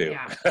too.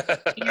 Yeah,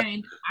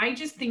 and I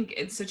just think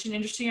it's such an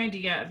interesting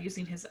idea of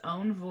using his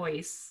own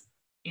voice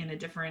in a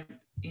different,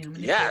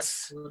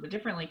 yes, a little bit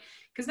differently,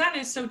 because that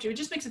is so true. It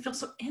just makes it feel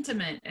so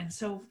intimate and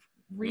so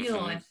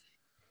real, and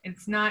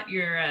it's not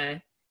your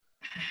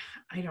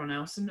I don't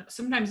know.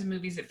 Sometimes in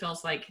movies it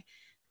feels like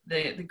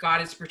the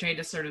God is portrayed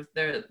as sort of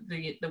the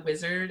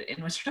wizard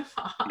in Wizard of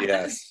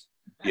Oz.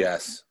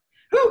 Yes.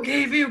 Who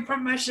gave you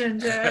permission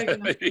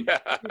to?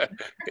 Yeah,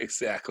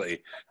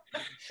 exactly.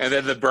 And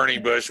then the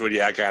burning bush would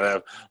kind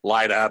of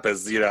light up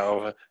as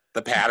the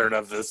pattern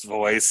of this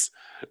voice.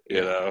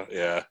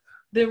 Yeah.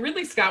 The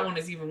Ridley Scott one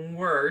is even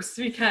worse,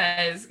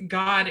 because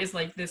God is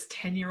like this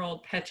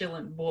 10-year-old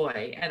petulant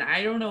boy, and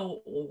I don't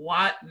know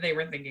what they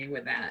were thinking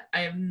with that. I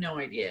have no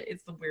idea.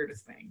 It's the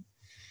weirdest thing.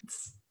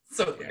 It's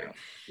so weird.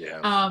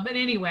 Yeah. But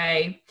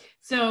anyway,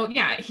 so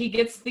yeah, he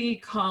gets the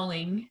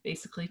calling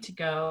basically to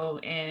go,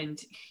 and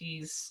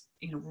he's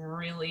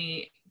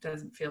really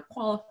doesn't feel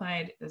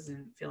qualified,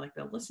 doesn't feel like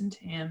they'll listen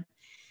to him,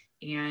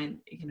 and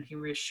he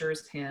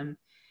reassures him,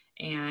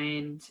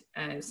 and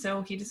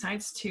so he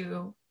decides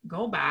to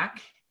go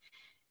back,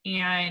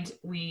 and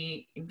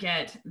we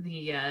get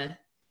the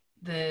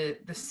the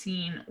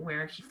scene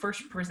where he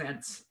first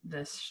presents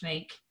the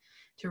snake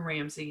to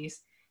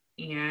Ramses,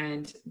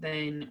 and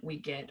then we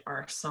get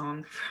our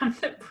song from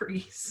the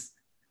priest.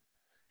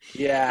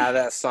 Yeah,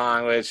 that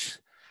song, which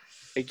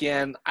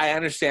again, I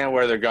understand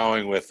where they're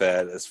going with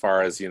it as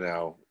far as,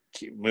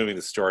 keep moving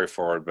the story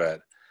forward,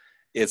 but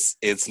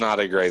it's not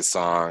a great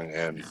song,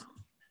 No.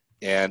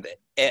 and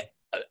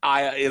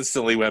I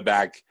instantly went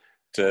back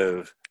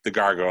to the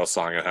Gargoyle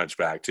song in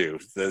Hunchback too.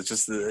 It's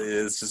just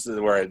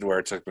where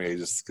it took me,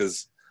 just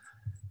because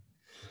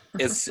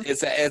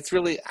it's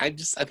really, I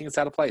think it's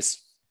out of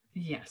place.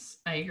 Yes,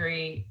 I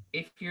agree.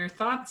 If your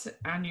thoughts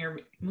on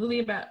your movie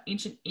about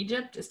ancient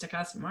Egypt is to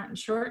cast Martin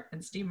Short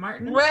and Steve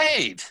Martin,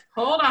 Right.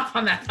 hold off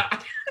on that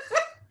thought.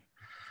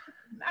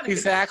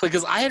 Exactly,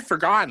 because I had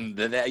forgotten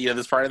that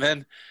this part, and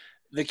then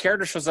the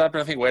character shows up,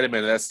 and I think, wait a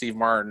minute, that's Steve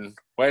Martin.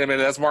 Wait a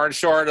minute, that's Martin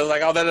Short. I was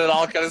like, oh, then it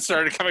all kind of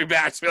started coming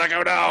back to me, like,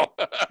 oh no.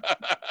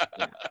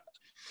 Yeah.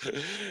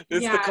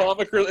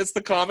 It's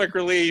the comic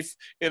relief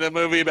in a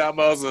movie about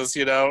Moses.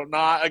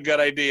 Not a good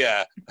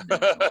idea. No.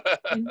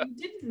 And you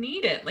didn't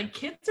need it. Like,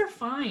 kids are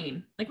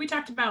fine. Like we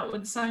talked about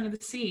with Sign of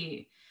the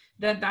Sea,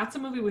 that's a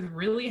movie with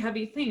really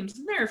heavy themes.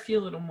 And there are a few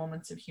little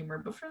moments of humor,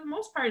 but for the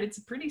most part, it's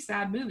a pretty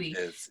sad movie.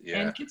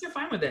 And kids are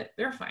fine with it.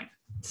 They're fine.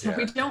 So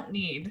we don't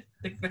need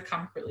the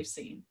comic relief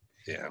scene.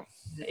 Yeah.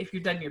 If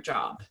you've done your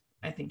job,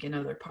 I think, in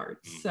other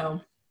parts. So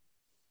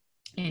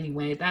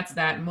anyway, that's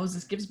that.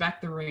 Moses gives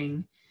back the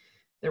ring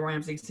that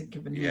Ramses had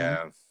given him.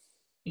 Yeah.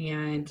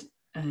 And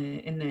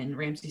then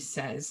Ramses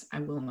says, I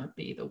will not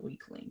be the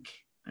weak link.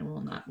 I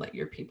will not let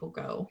your people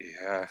go.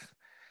 Yeah.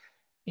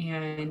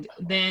 And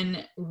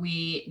then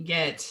we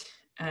get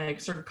a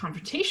sort of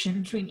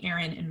confrontation between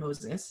Aaron and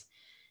Moses,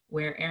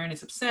 where Aaron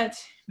is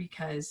upset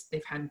because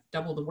they've had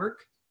double the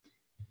work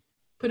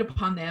put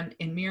upon them.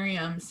 And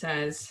Miriam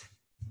says,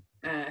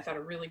 I thought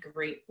a really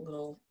great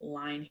little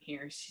line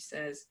here. She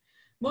says,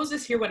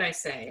 Moses, hear what I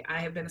say. I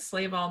have been a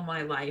slave all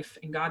my life,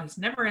 and God has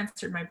never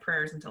answered my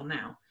prayers until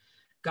now.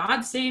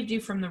 God saved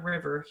you from the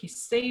river. He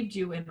saved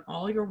you in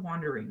all your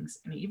wanderings.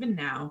 And even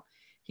now,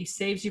 he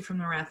saves you from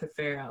the wrath of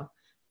Pharaoh.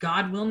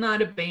 God will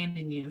not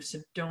abandon you, so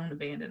don't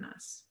abandon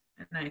us.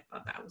 And I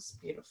thought that was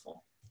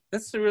beautiful.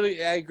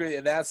 I agree.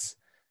 That's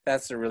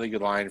a really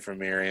good line from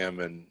Miriam.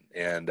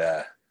 And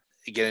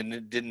again,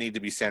 it didn't need to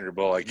be Sandra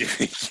Bullock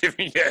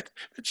giving it,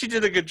 but she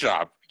did a good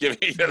job giving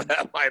you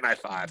that line, I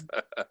thought.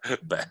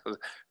 But,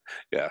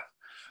 yeah.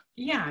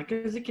 Yeah,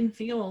 because it can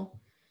feel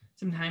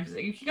sometimes,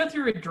 you can go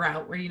through a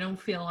drought where you don't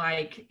feel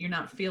like you're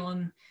not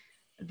feeling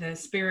the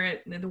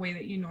spirit the way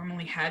that you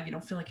normally have. You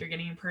don't feel like you're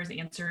getting your prayers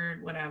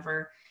answered,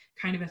 whatever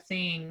kind of a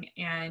thing.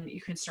 And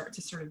you can start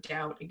to sort of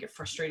doubt and get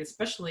frustrated,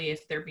 especially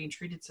if they're being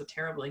treated so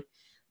terribly.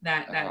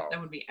 That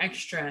would be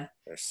extra.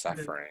 They're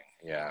suffering,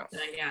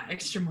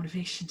 extra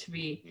motivation to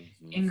be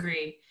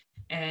angry,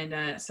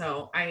 and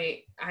so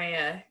I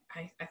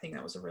think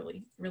that was a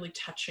really, really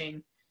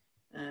touching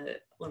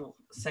little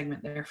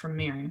segment there from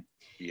Mary.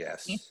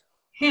 Yes.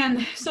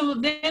 And so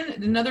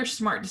then another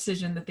smart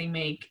decision that they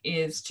make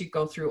is to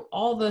go through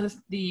all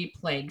the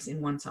plagues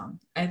in one song.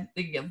 And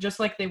just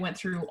like they went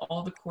through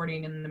all the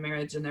courting and the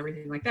marriage and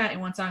everything like that in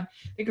one song,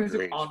 they go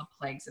through all the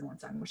plagues in one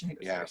song, which I think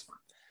was very smart.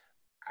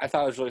 I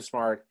thought it was really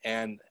smart,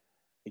 and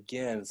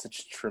again,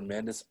 such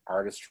tremendous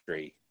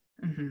artistry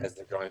as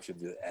they're going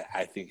through.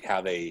 I think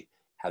how they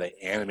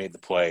animate the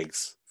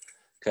plagues,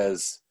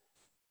 because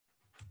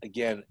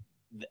again,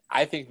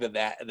 I think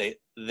that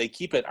they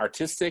keep it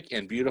artistic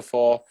and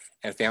beautiful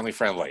and family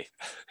friendly.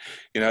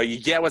 You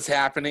get what's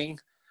happening,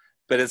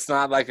 but it's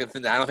not like I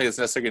don't think it's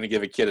necessarily going to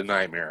give a kid a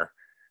nightmare,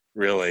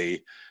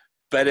 really.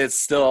 But it's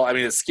still,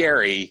 it's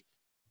scary.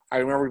 I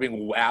remember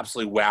being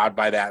absolutely wowed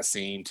by that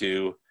scene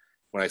too,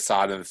 when I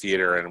saw it in the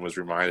theater, and was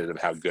reminded of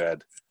how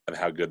good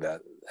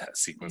that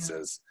sequence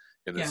is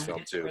in this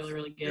film too. Really,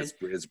 really good.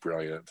 It's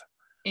brilliant.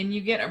 And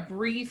you get a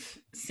brief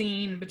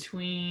scene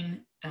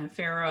between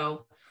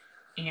Pharaoh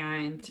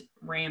and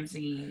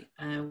Ramsey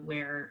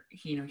where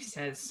he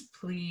says,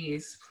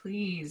 please,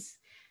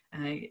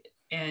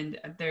 and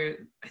there,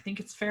 I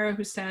think it's Pharaoh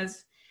who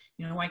says,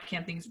 why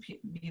can't things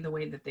be the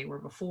way that they were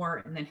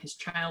before? And then his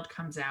child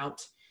comes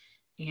out.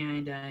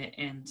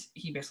 And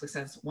he basically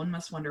says, one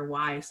must wonder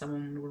why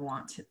someone would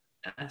want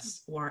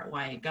us, or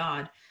why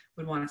God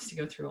would want us to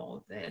go through all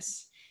of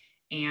this.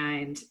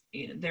 And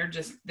they're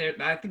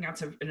I think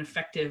that's an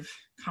effective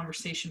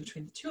conversation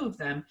between the two of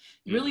them.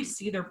 You really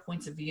see their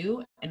points of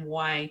view and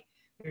why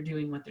they're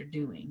doing what they're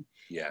doing.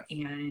 Yeah.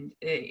 And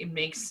it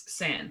makes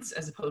sense,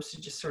 as opposed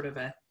to just sort of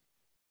a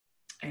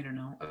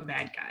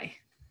bad guy.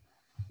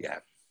 Yeah.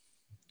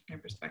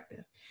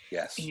 Perspective.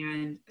 Yes.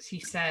 And he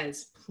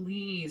says,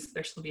 please,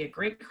 there shall be a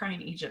great cry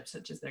in Egypt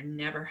such as there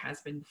never has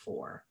been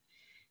before.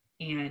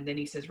 And then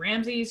he says,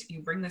 Ramses,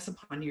 you bring this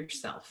upon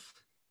yourself.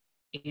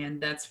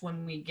 And that's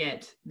when we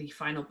get the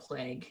final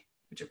plague,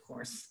 which of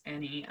course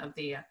any of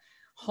the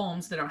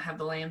homes that don't have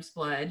the lamb's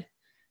blood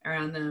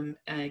around them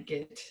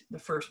get the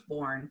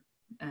firstborn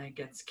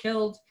gets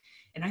killed.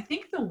 And I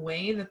think the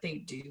way that they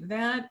do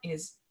that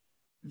is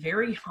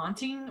very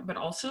haunting, but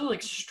also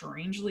like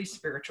strangely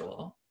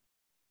spiritual.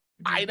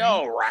 I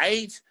know,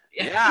 right?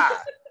 Yeah.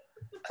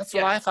 That's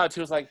what Yeah. I thought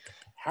too. Was like,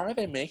 how are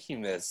they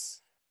making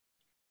this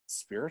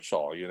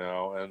spiritual?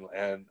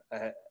 And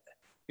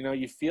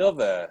you feel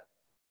the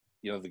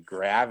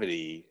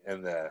gravity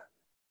and the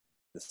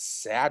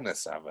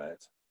sadness of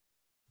it,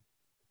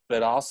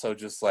 but also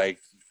just like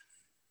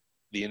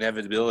the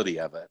inevitability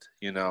of it.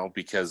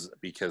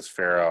 Because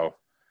Pharaoh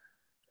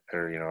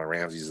or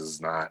Ramses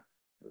is not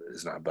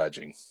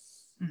budging.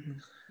 Mm-hmm.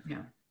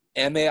 Yeah.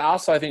 And they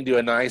also, I think, do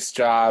a nice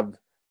job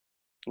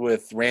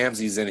with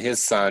Ramses and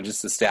his son,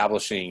 just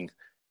establishing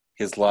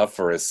his love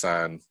for his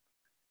son,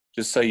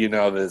 just so you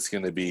know that it's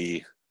going to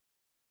be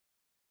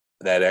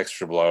that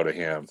extra blow to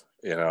him,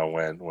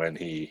 when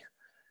he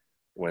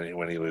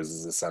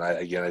loses his son.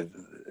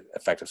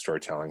 Effective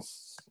storytelling,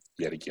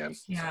 yet again.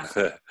 Yeah.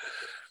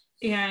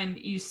 And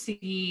you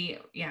see,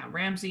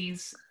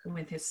 Ramses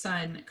with his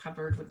son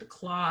covered with the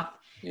cloth.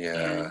 Yeah.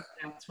 And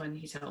that's when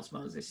he tells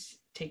Moses,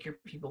 take your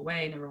people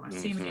away, never want to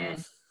see him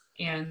again.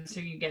 And so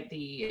you get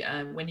the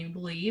When You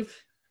Believe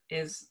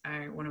is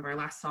one of our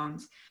last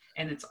songs.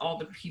 And it's all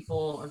the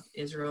people of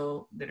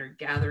Israel that are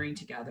gathering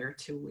together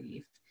to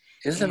leave.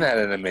 Isn't that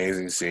an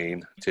amazing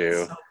scene,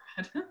 too?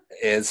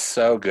 It's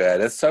so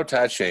good. It's so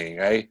touching.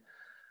 I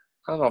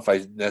don't know if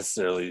I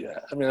necessarily,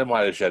 I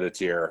might have shed a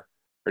tear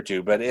or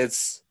two, but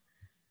it's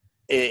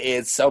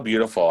so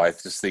beautiful. I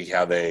just think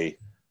how they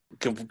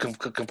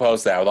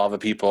compose that with all the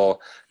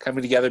people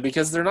coming together,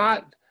 because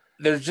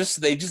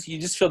you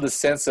just feel this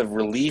sense of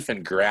relief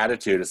and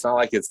gratitude. It's not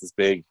like it's this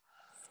big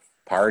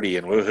party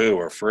and woohoo,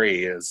 we're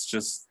free. It's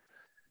just,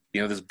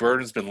 this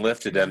burden's been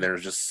lifted and they're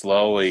just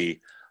slowly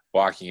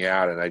walking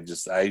out. And I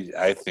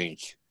think,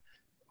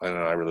 I don't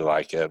know, I really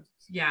like it.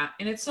 Yeah,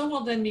 and it's so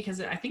well done because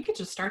I think it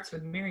just starts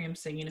with Miriam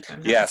singing, if I'm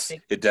not yes,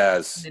 mistaken. It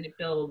does. And then it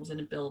builds and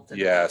it builds.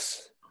 And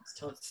yes.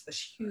 So it's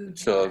this huge.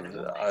 So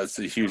it's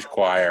a huge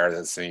choir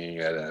that's singing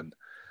it, and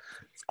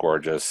it's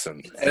gorgeous,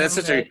 and it's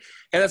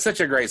such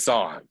a great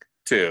song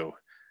too.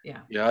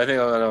 Yeah. I think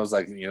that was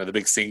like the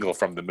big single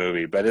from the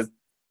movie, but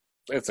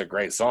it's a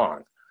great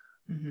song.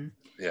 Mm-hmm.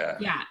 Yeah.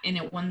 Yeah, and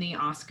it won the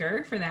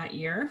Oscar for that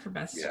year for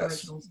Best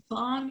Original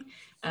Song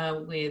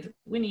with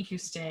Whitney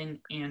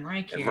Houston and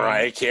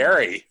Mariah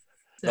Carey.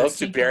 So those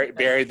two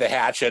buried the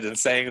hatchet and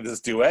sang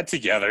this duet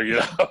together,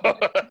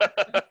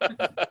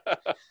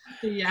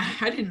 Yeah,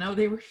 I didn't know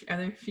they were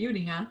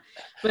feuding, huh?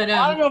 But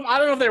I don't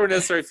know if they were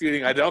necessarily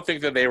feuding. I don't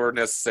think that they were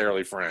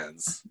necessarily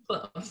friends.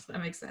 Close.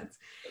 That makes sense.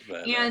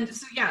 But, and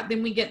so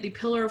then we get the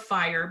Pillar of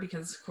Fire,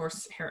 because of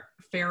course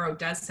Pharaoh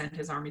does send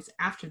his armies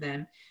after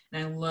them,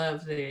 and I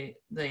love the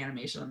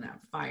animation on that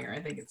fire. I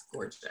think it's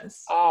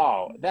gorgeous.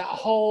 Oh, that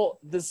whole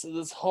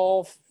this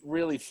whole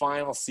really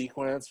final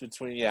sequence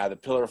between the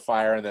Pillar of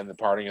Fire and then the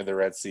parting of the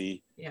Red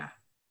Sea. Yeah.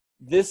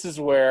 This is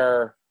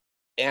where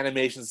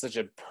animation is such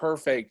a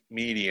perfect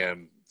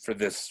medium for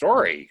this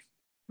story.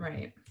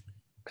 Right.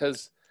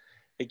 Because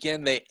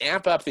again, they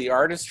amp up the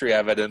artistry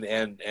of it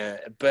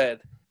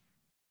but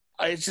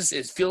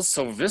it feels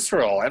so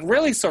visceral and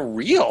really so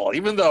real,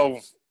 even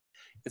though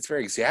it's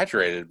very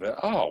exaggerated. But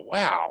oh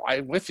wow,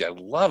 I'm with you. I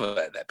love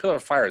it. That Pillar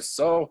of Fire is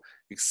so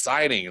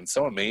exciting and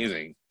so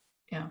amazing.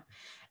 Yeah.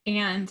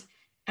 And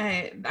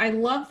I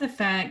love the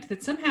fact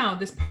that somehow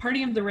this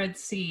parting of the Red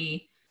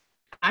Sea,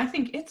 I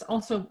think it's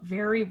also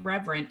very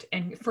reverent,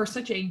 and for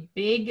such a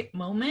big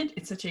moment,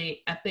 it's such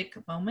a epic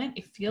moment.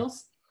 It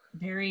feels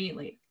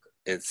very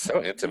it's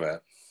so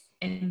intimate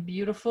and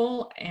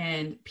beautiful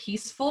and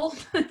peaceful,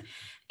 and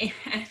it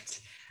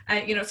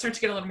starts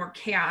to get a little more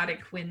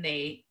chaotic when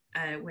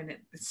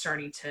it's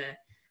starting to.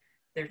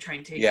 They're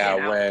trying to get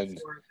out when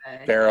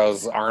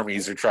Pharaoh's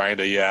armies are trying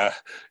to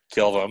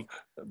kill them,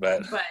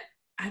 but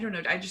I don't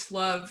know. I just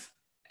love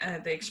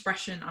the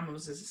expression on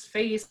Moses'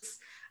 face.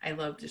 I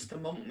love just the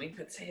moment when he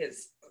puts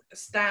his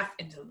staff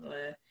into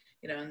the,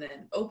 and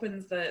then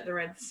opens the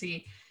Red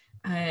Sea.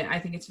 I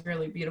think it's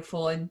really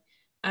beautiful. And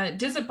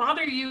does it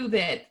bother you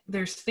that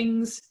there's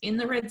things in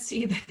the Red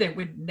Sea that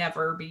would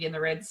never be in the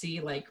Red Sea,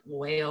 like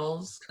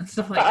whales and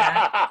stuff like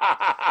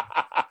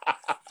that?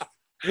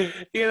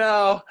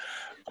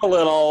 A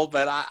little,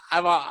 but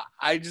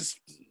I just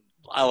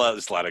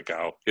let it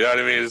go. You know what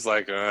I mean? It's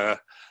like, I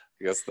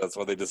guess that's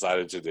what they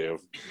decided to do.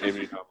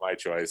 Maybe not my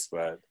choice,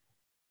 but.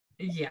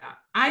 Yeah,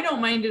 I don't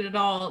mind it at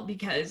all,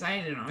 because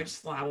I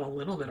just allow a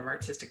little bit of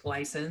artistic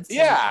license.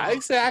 Yeah,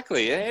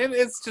 exactly. And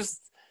it's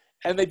just,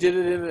 and they did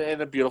it in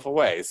a beautiful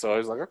way. So I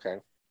was like, okay.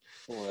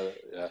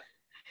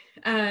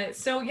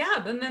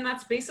 Then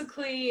that's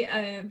basically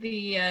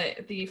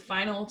the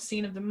final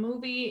scene of the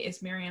movie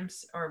is Miriam,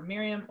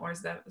 or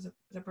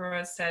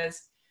Zipporah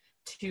says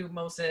to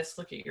Moses,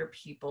 look at your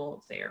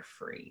people, they are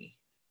free.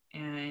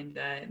 And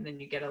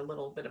then you get a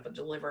little bit of a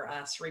Deliver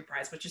Us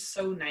reprise, which is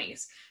so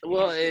nice.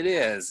 Well, it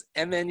is.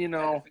 And then,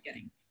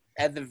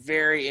 at the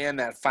very end,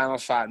 that final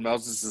shot,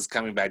 Moses is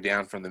coming back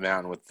down from the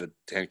mountain with the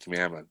Ten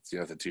Commandments,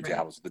 the two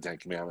tablets with the Ten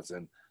Commandments.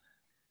 And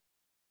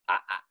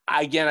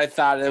I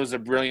thought it was a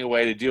brilliant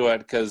way to do it,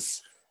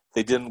 because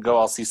they didn't go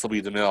all Cecil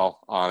B. DeMille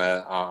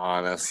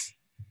on us.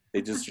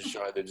 They're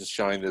just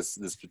showing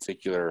this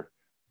particular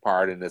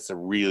part, and it's a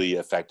really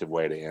effective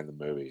way to end the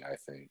movie, I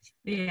think.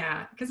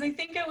 Yeah, because I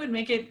think it would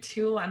make it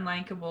too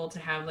unlikable to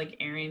have like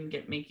Aaron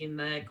making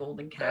the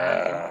golden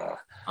cap and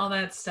all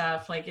that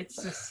stuff. Like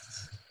it's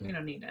just we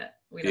don't need it.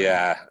 We don't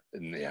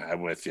need it. Yeah,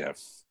 I'm with you.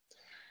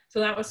 So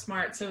that was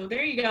smart. So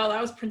there you go.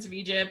 That was Prince of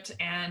Egypt,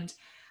 and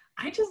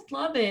I just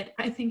love it.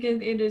 I think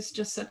it is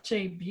just such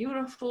a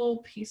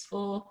beautiful,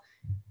 peaceful,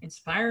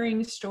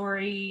 inspiring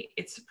story.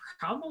 It's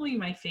probably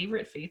my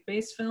favorite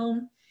faith-based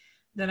film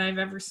that I've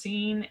ever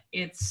seen.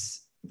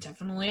 It's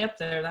definitely up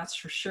there, that's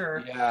for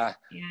sure. Yeah.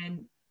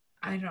 And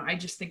I don't know, I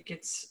just think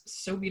it's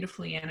so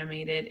beautifully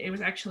animated. It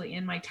was actually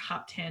in my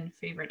top 10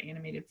 favorite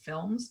animated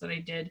films that I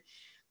did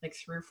like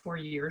 3 or 4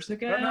 years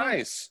ago. Oh,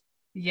 nice.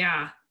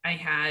 Yeah, I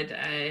had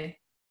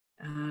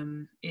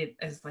it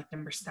as like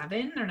number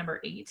 7 or number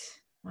 8,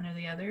 one of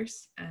the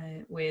others,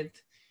 with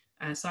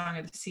Song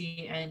of the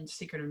Sea and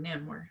Secret of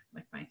NIMH were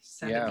like my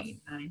 7,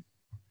 8, 9.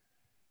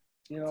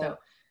 So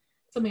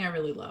something I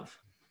really love.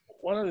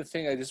 One other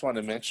thing I just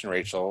wanted to mention,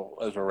 Rachel,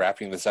 as we're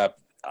wrapping this up,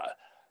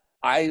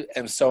 I'm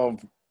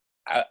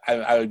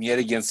yet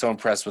again so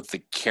impressed with the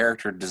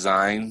character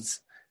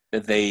designs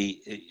that they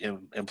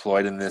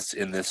employed in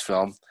this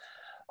film.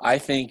 I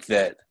think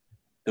that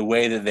the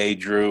way that they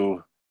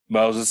drew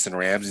Moses and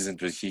Ramses in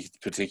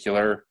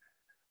particular,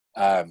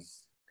 their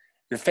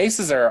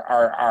faces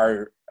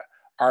are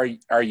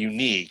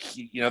unique.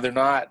 They're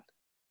not.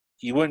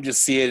 You wouldn't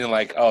just see it and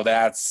like, oh,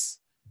 that's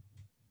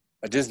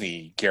a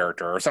Disney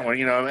character or someone,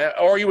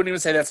 or you wouldn't even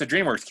say that's a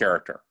DreamWorks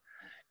character.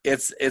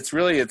 It's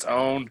really its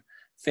own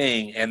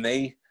thing, and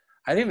I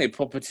think they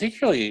pull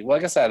particularly, well,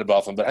 I guess out of both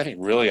of them, but I think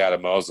really out of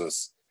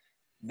Moses,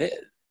 the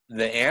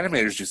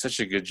animators do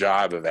such a good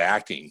job of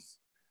acting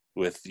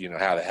with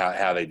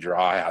how they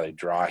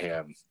draw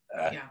him,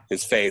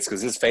 his face,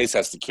 because his face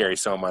has to carry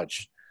so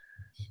much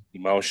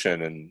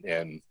emotion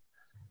and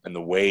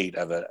the weight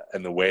of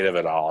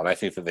it all, and I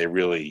think that they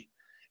really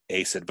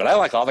ace it. But I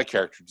like all the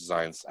character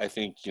designs. I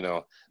think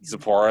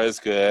Zipporah is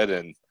good,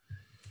 and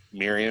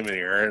Miriam and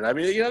Aaron. I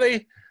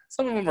mean,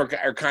 some of them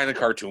are kind of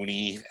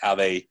cartoony. How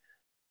they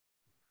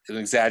an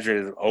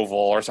exaggerated oval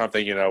or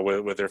something,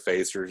 with their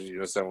face, or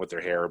some with their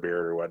hair or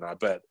beard or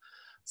whatnot. But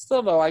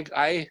still, though,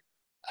 I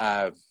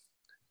thought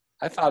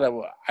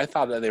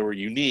that they were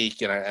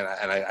unique, and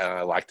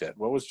I liked it.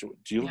 What was do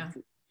you? Yeah.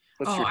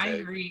 I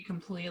agree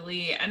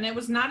completely, and it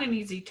was not an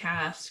easy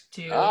task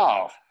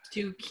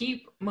to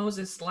keep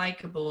Moses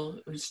likable,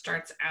 who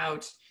starts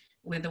out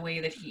with the way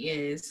that he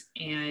is,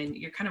 and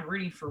you're kind of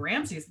rooting for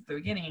Ramses at the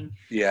beginning.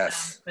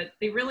 Yes. But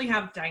they really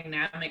have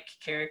dynamic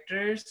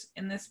characters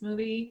in this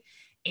movie,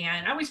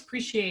 and I always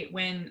appreciate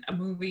when a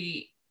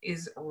movie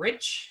is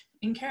rich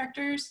in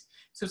characters,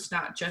 so it's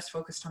not just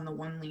focused on the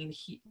one lead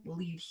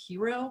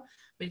hero,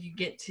 but you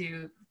get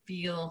to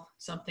feel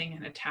something,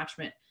 an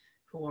attachment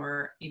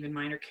for even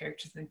minor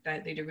characters. I think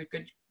that they do a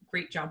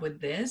great job with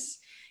this,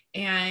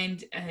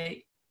 and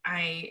I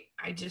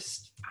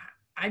just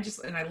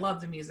and I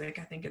love the music.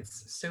 I think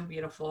it's so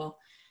beautiful,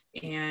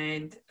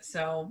 and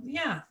so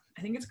yeah,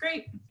 I think it's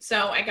great.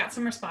 So I got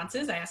some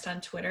responses. I asked on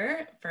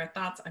Twitter for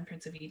thoughts on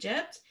Prince of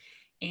Egypt,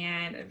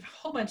 and a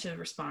whole bunch of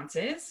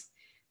responses.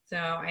 So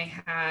I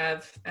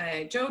have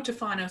Joe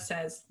Tofano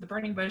says, the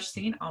burning bush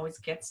scene always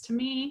gets to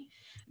me.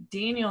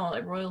 Daniel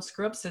at Royal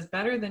Screw-Up says,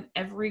 better than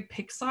every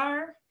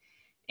Pixar.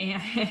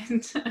 And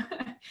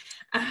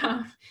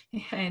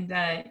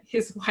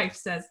his wife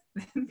says,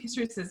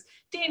 Mr. says,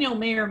 Daniel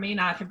may or may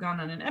not have gone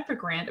on an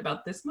epic rant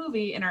about this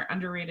movie in our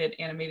underrated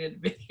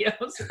animated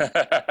videos.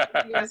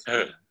 You guys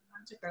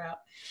check that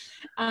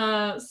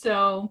out.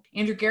 So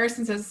Andrew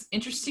Garrison says,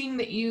 interesting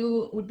that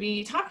you would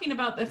be talking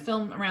about the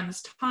film around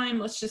this time.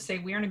 Let's just say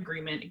we're in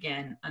agreement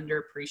again,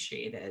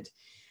 underappreciated.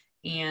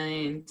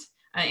 And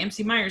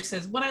MC Myers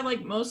says, what I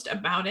like most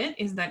about it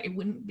is that it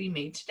wouldn't be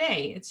made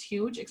today. It's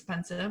huge,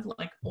 expensive,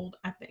 like old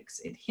epics.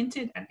 It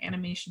hinted at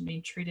animation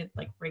being treated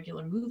like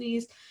regular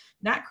movies.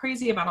 Not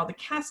crazy about all the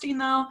casting,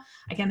 though.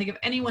 I can't think of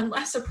anyone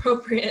less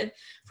appropriate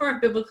for a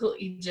biblical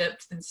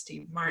Egypt than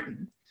Steve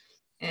Martin.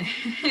 And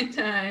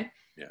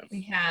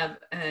we have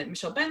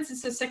Michelle Benson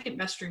says, second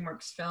best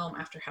DreamWorks film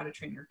after How to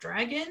Train Your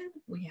Dragon.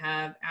 We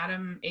have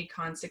Adam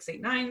Acon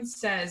 689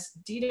 says,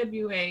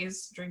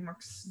 DWA's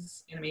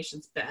DreamWorks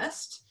animation's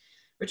best.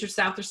 Richard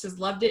Souther says,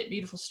 loved it.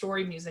 Beautiful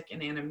story, music,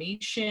 and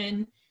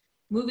animation.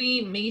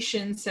 Movie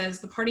Mation says,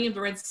 the Parting of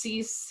the Red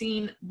Sea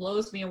scene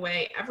blows me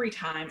away every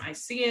time I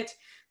see it.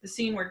 The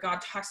scene where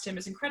God talks to him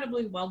is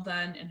incredibly well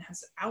done and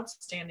has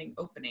outstanding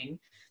opening.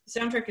 The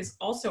soundtrack is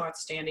also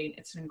outstanding.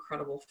 It's an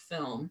incredible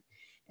film.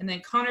 And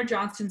then Connor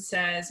Johnson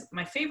says,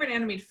 my favorite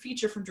animated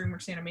feature from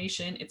DreamWorks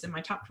Animation. It's in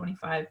my top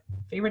 25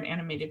 favorite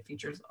animated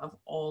features of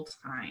all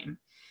time.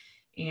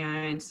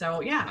 And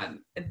so, yeah,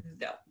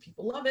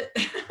 people love it.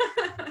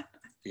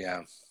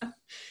 Yeah.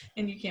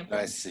 And you can't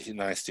blame them.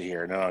 Nice to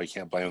hear. No, you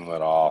can't blame them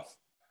at all.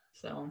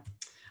 So,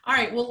 All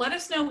right. Well, let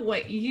us know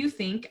what you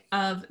think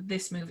of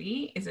this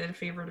movie. Is it a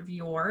favorite of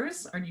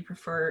yours, or do you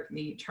prefer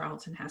the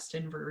Charlton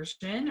Heston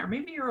version? Or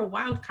maybe you're a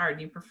wild card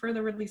and you prefer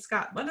the Ridley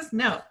Scott. Let us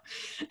know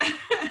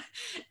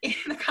in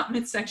the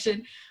comment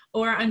section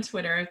or on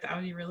Twitter. That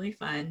would be really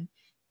fun.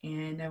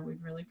 And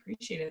we'd really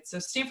appreciate it. So,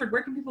 Stanford,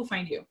 where can people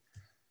find you?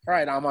 All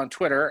right. I'm on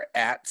Twitter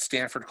at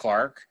Stanford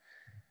Clark.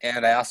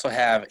 And I also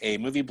have a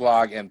movie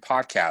blog and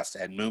podcast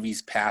at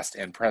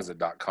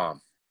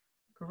moviespastandpresent.com.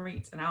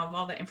 Great. And I'll have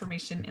all that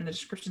information in the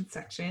description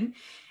section.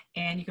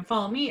 And you can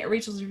follow me at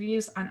Rachel's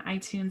Reviews on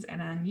iTunes and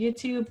on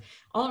YouTube,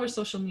 all of our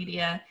social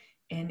media.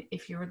 And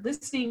if you're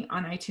listening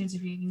on iTunes,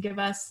 if you can give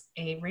us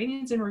a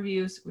ratings and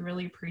reviews, we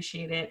really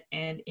appreciate it.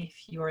 And if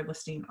you are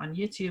listening on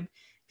YouTube,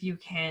 if you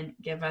can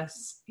give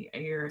us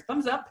your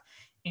thumbs up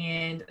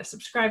and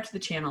subscribe to the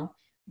channel,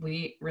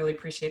 we really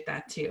appreciate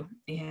that too.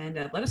 And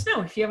let us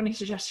know if you have any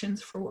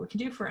suggestions for what we can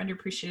do for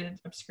underappreciated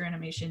obscure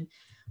animation.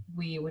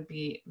 We would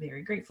be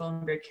very grateful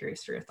and very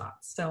curious for your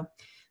thoughts. So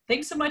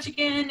thanks so much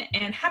again,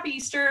 and happy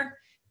Easter.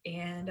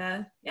 And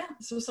yeah,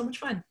 this was so much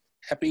fun.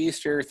 Happy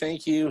Easter.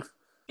 Thank you.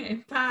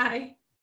 Okay, bye.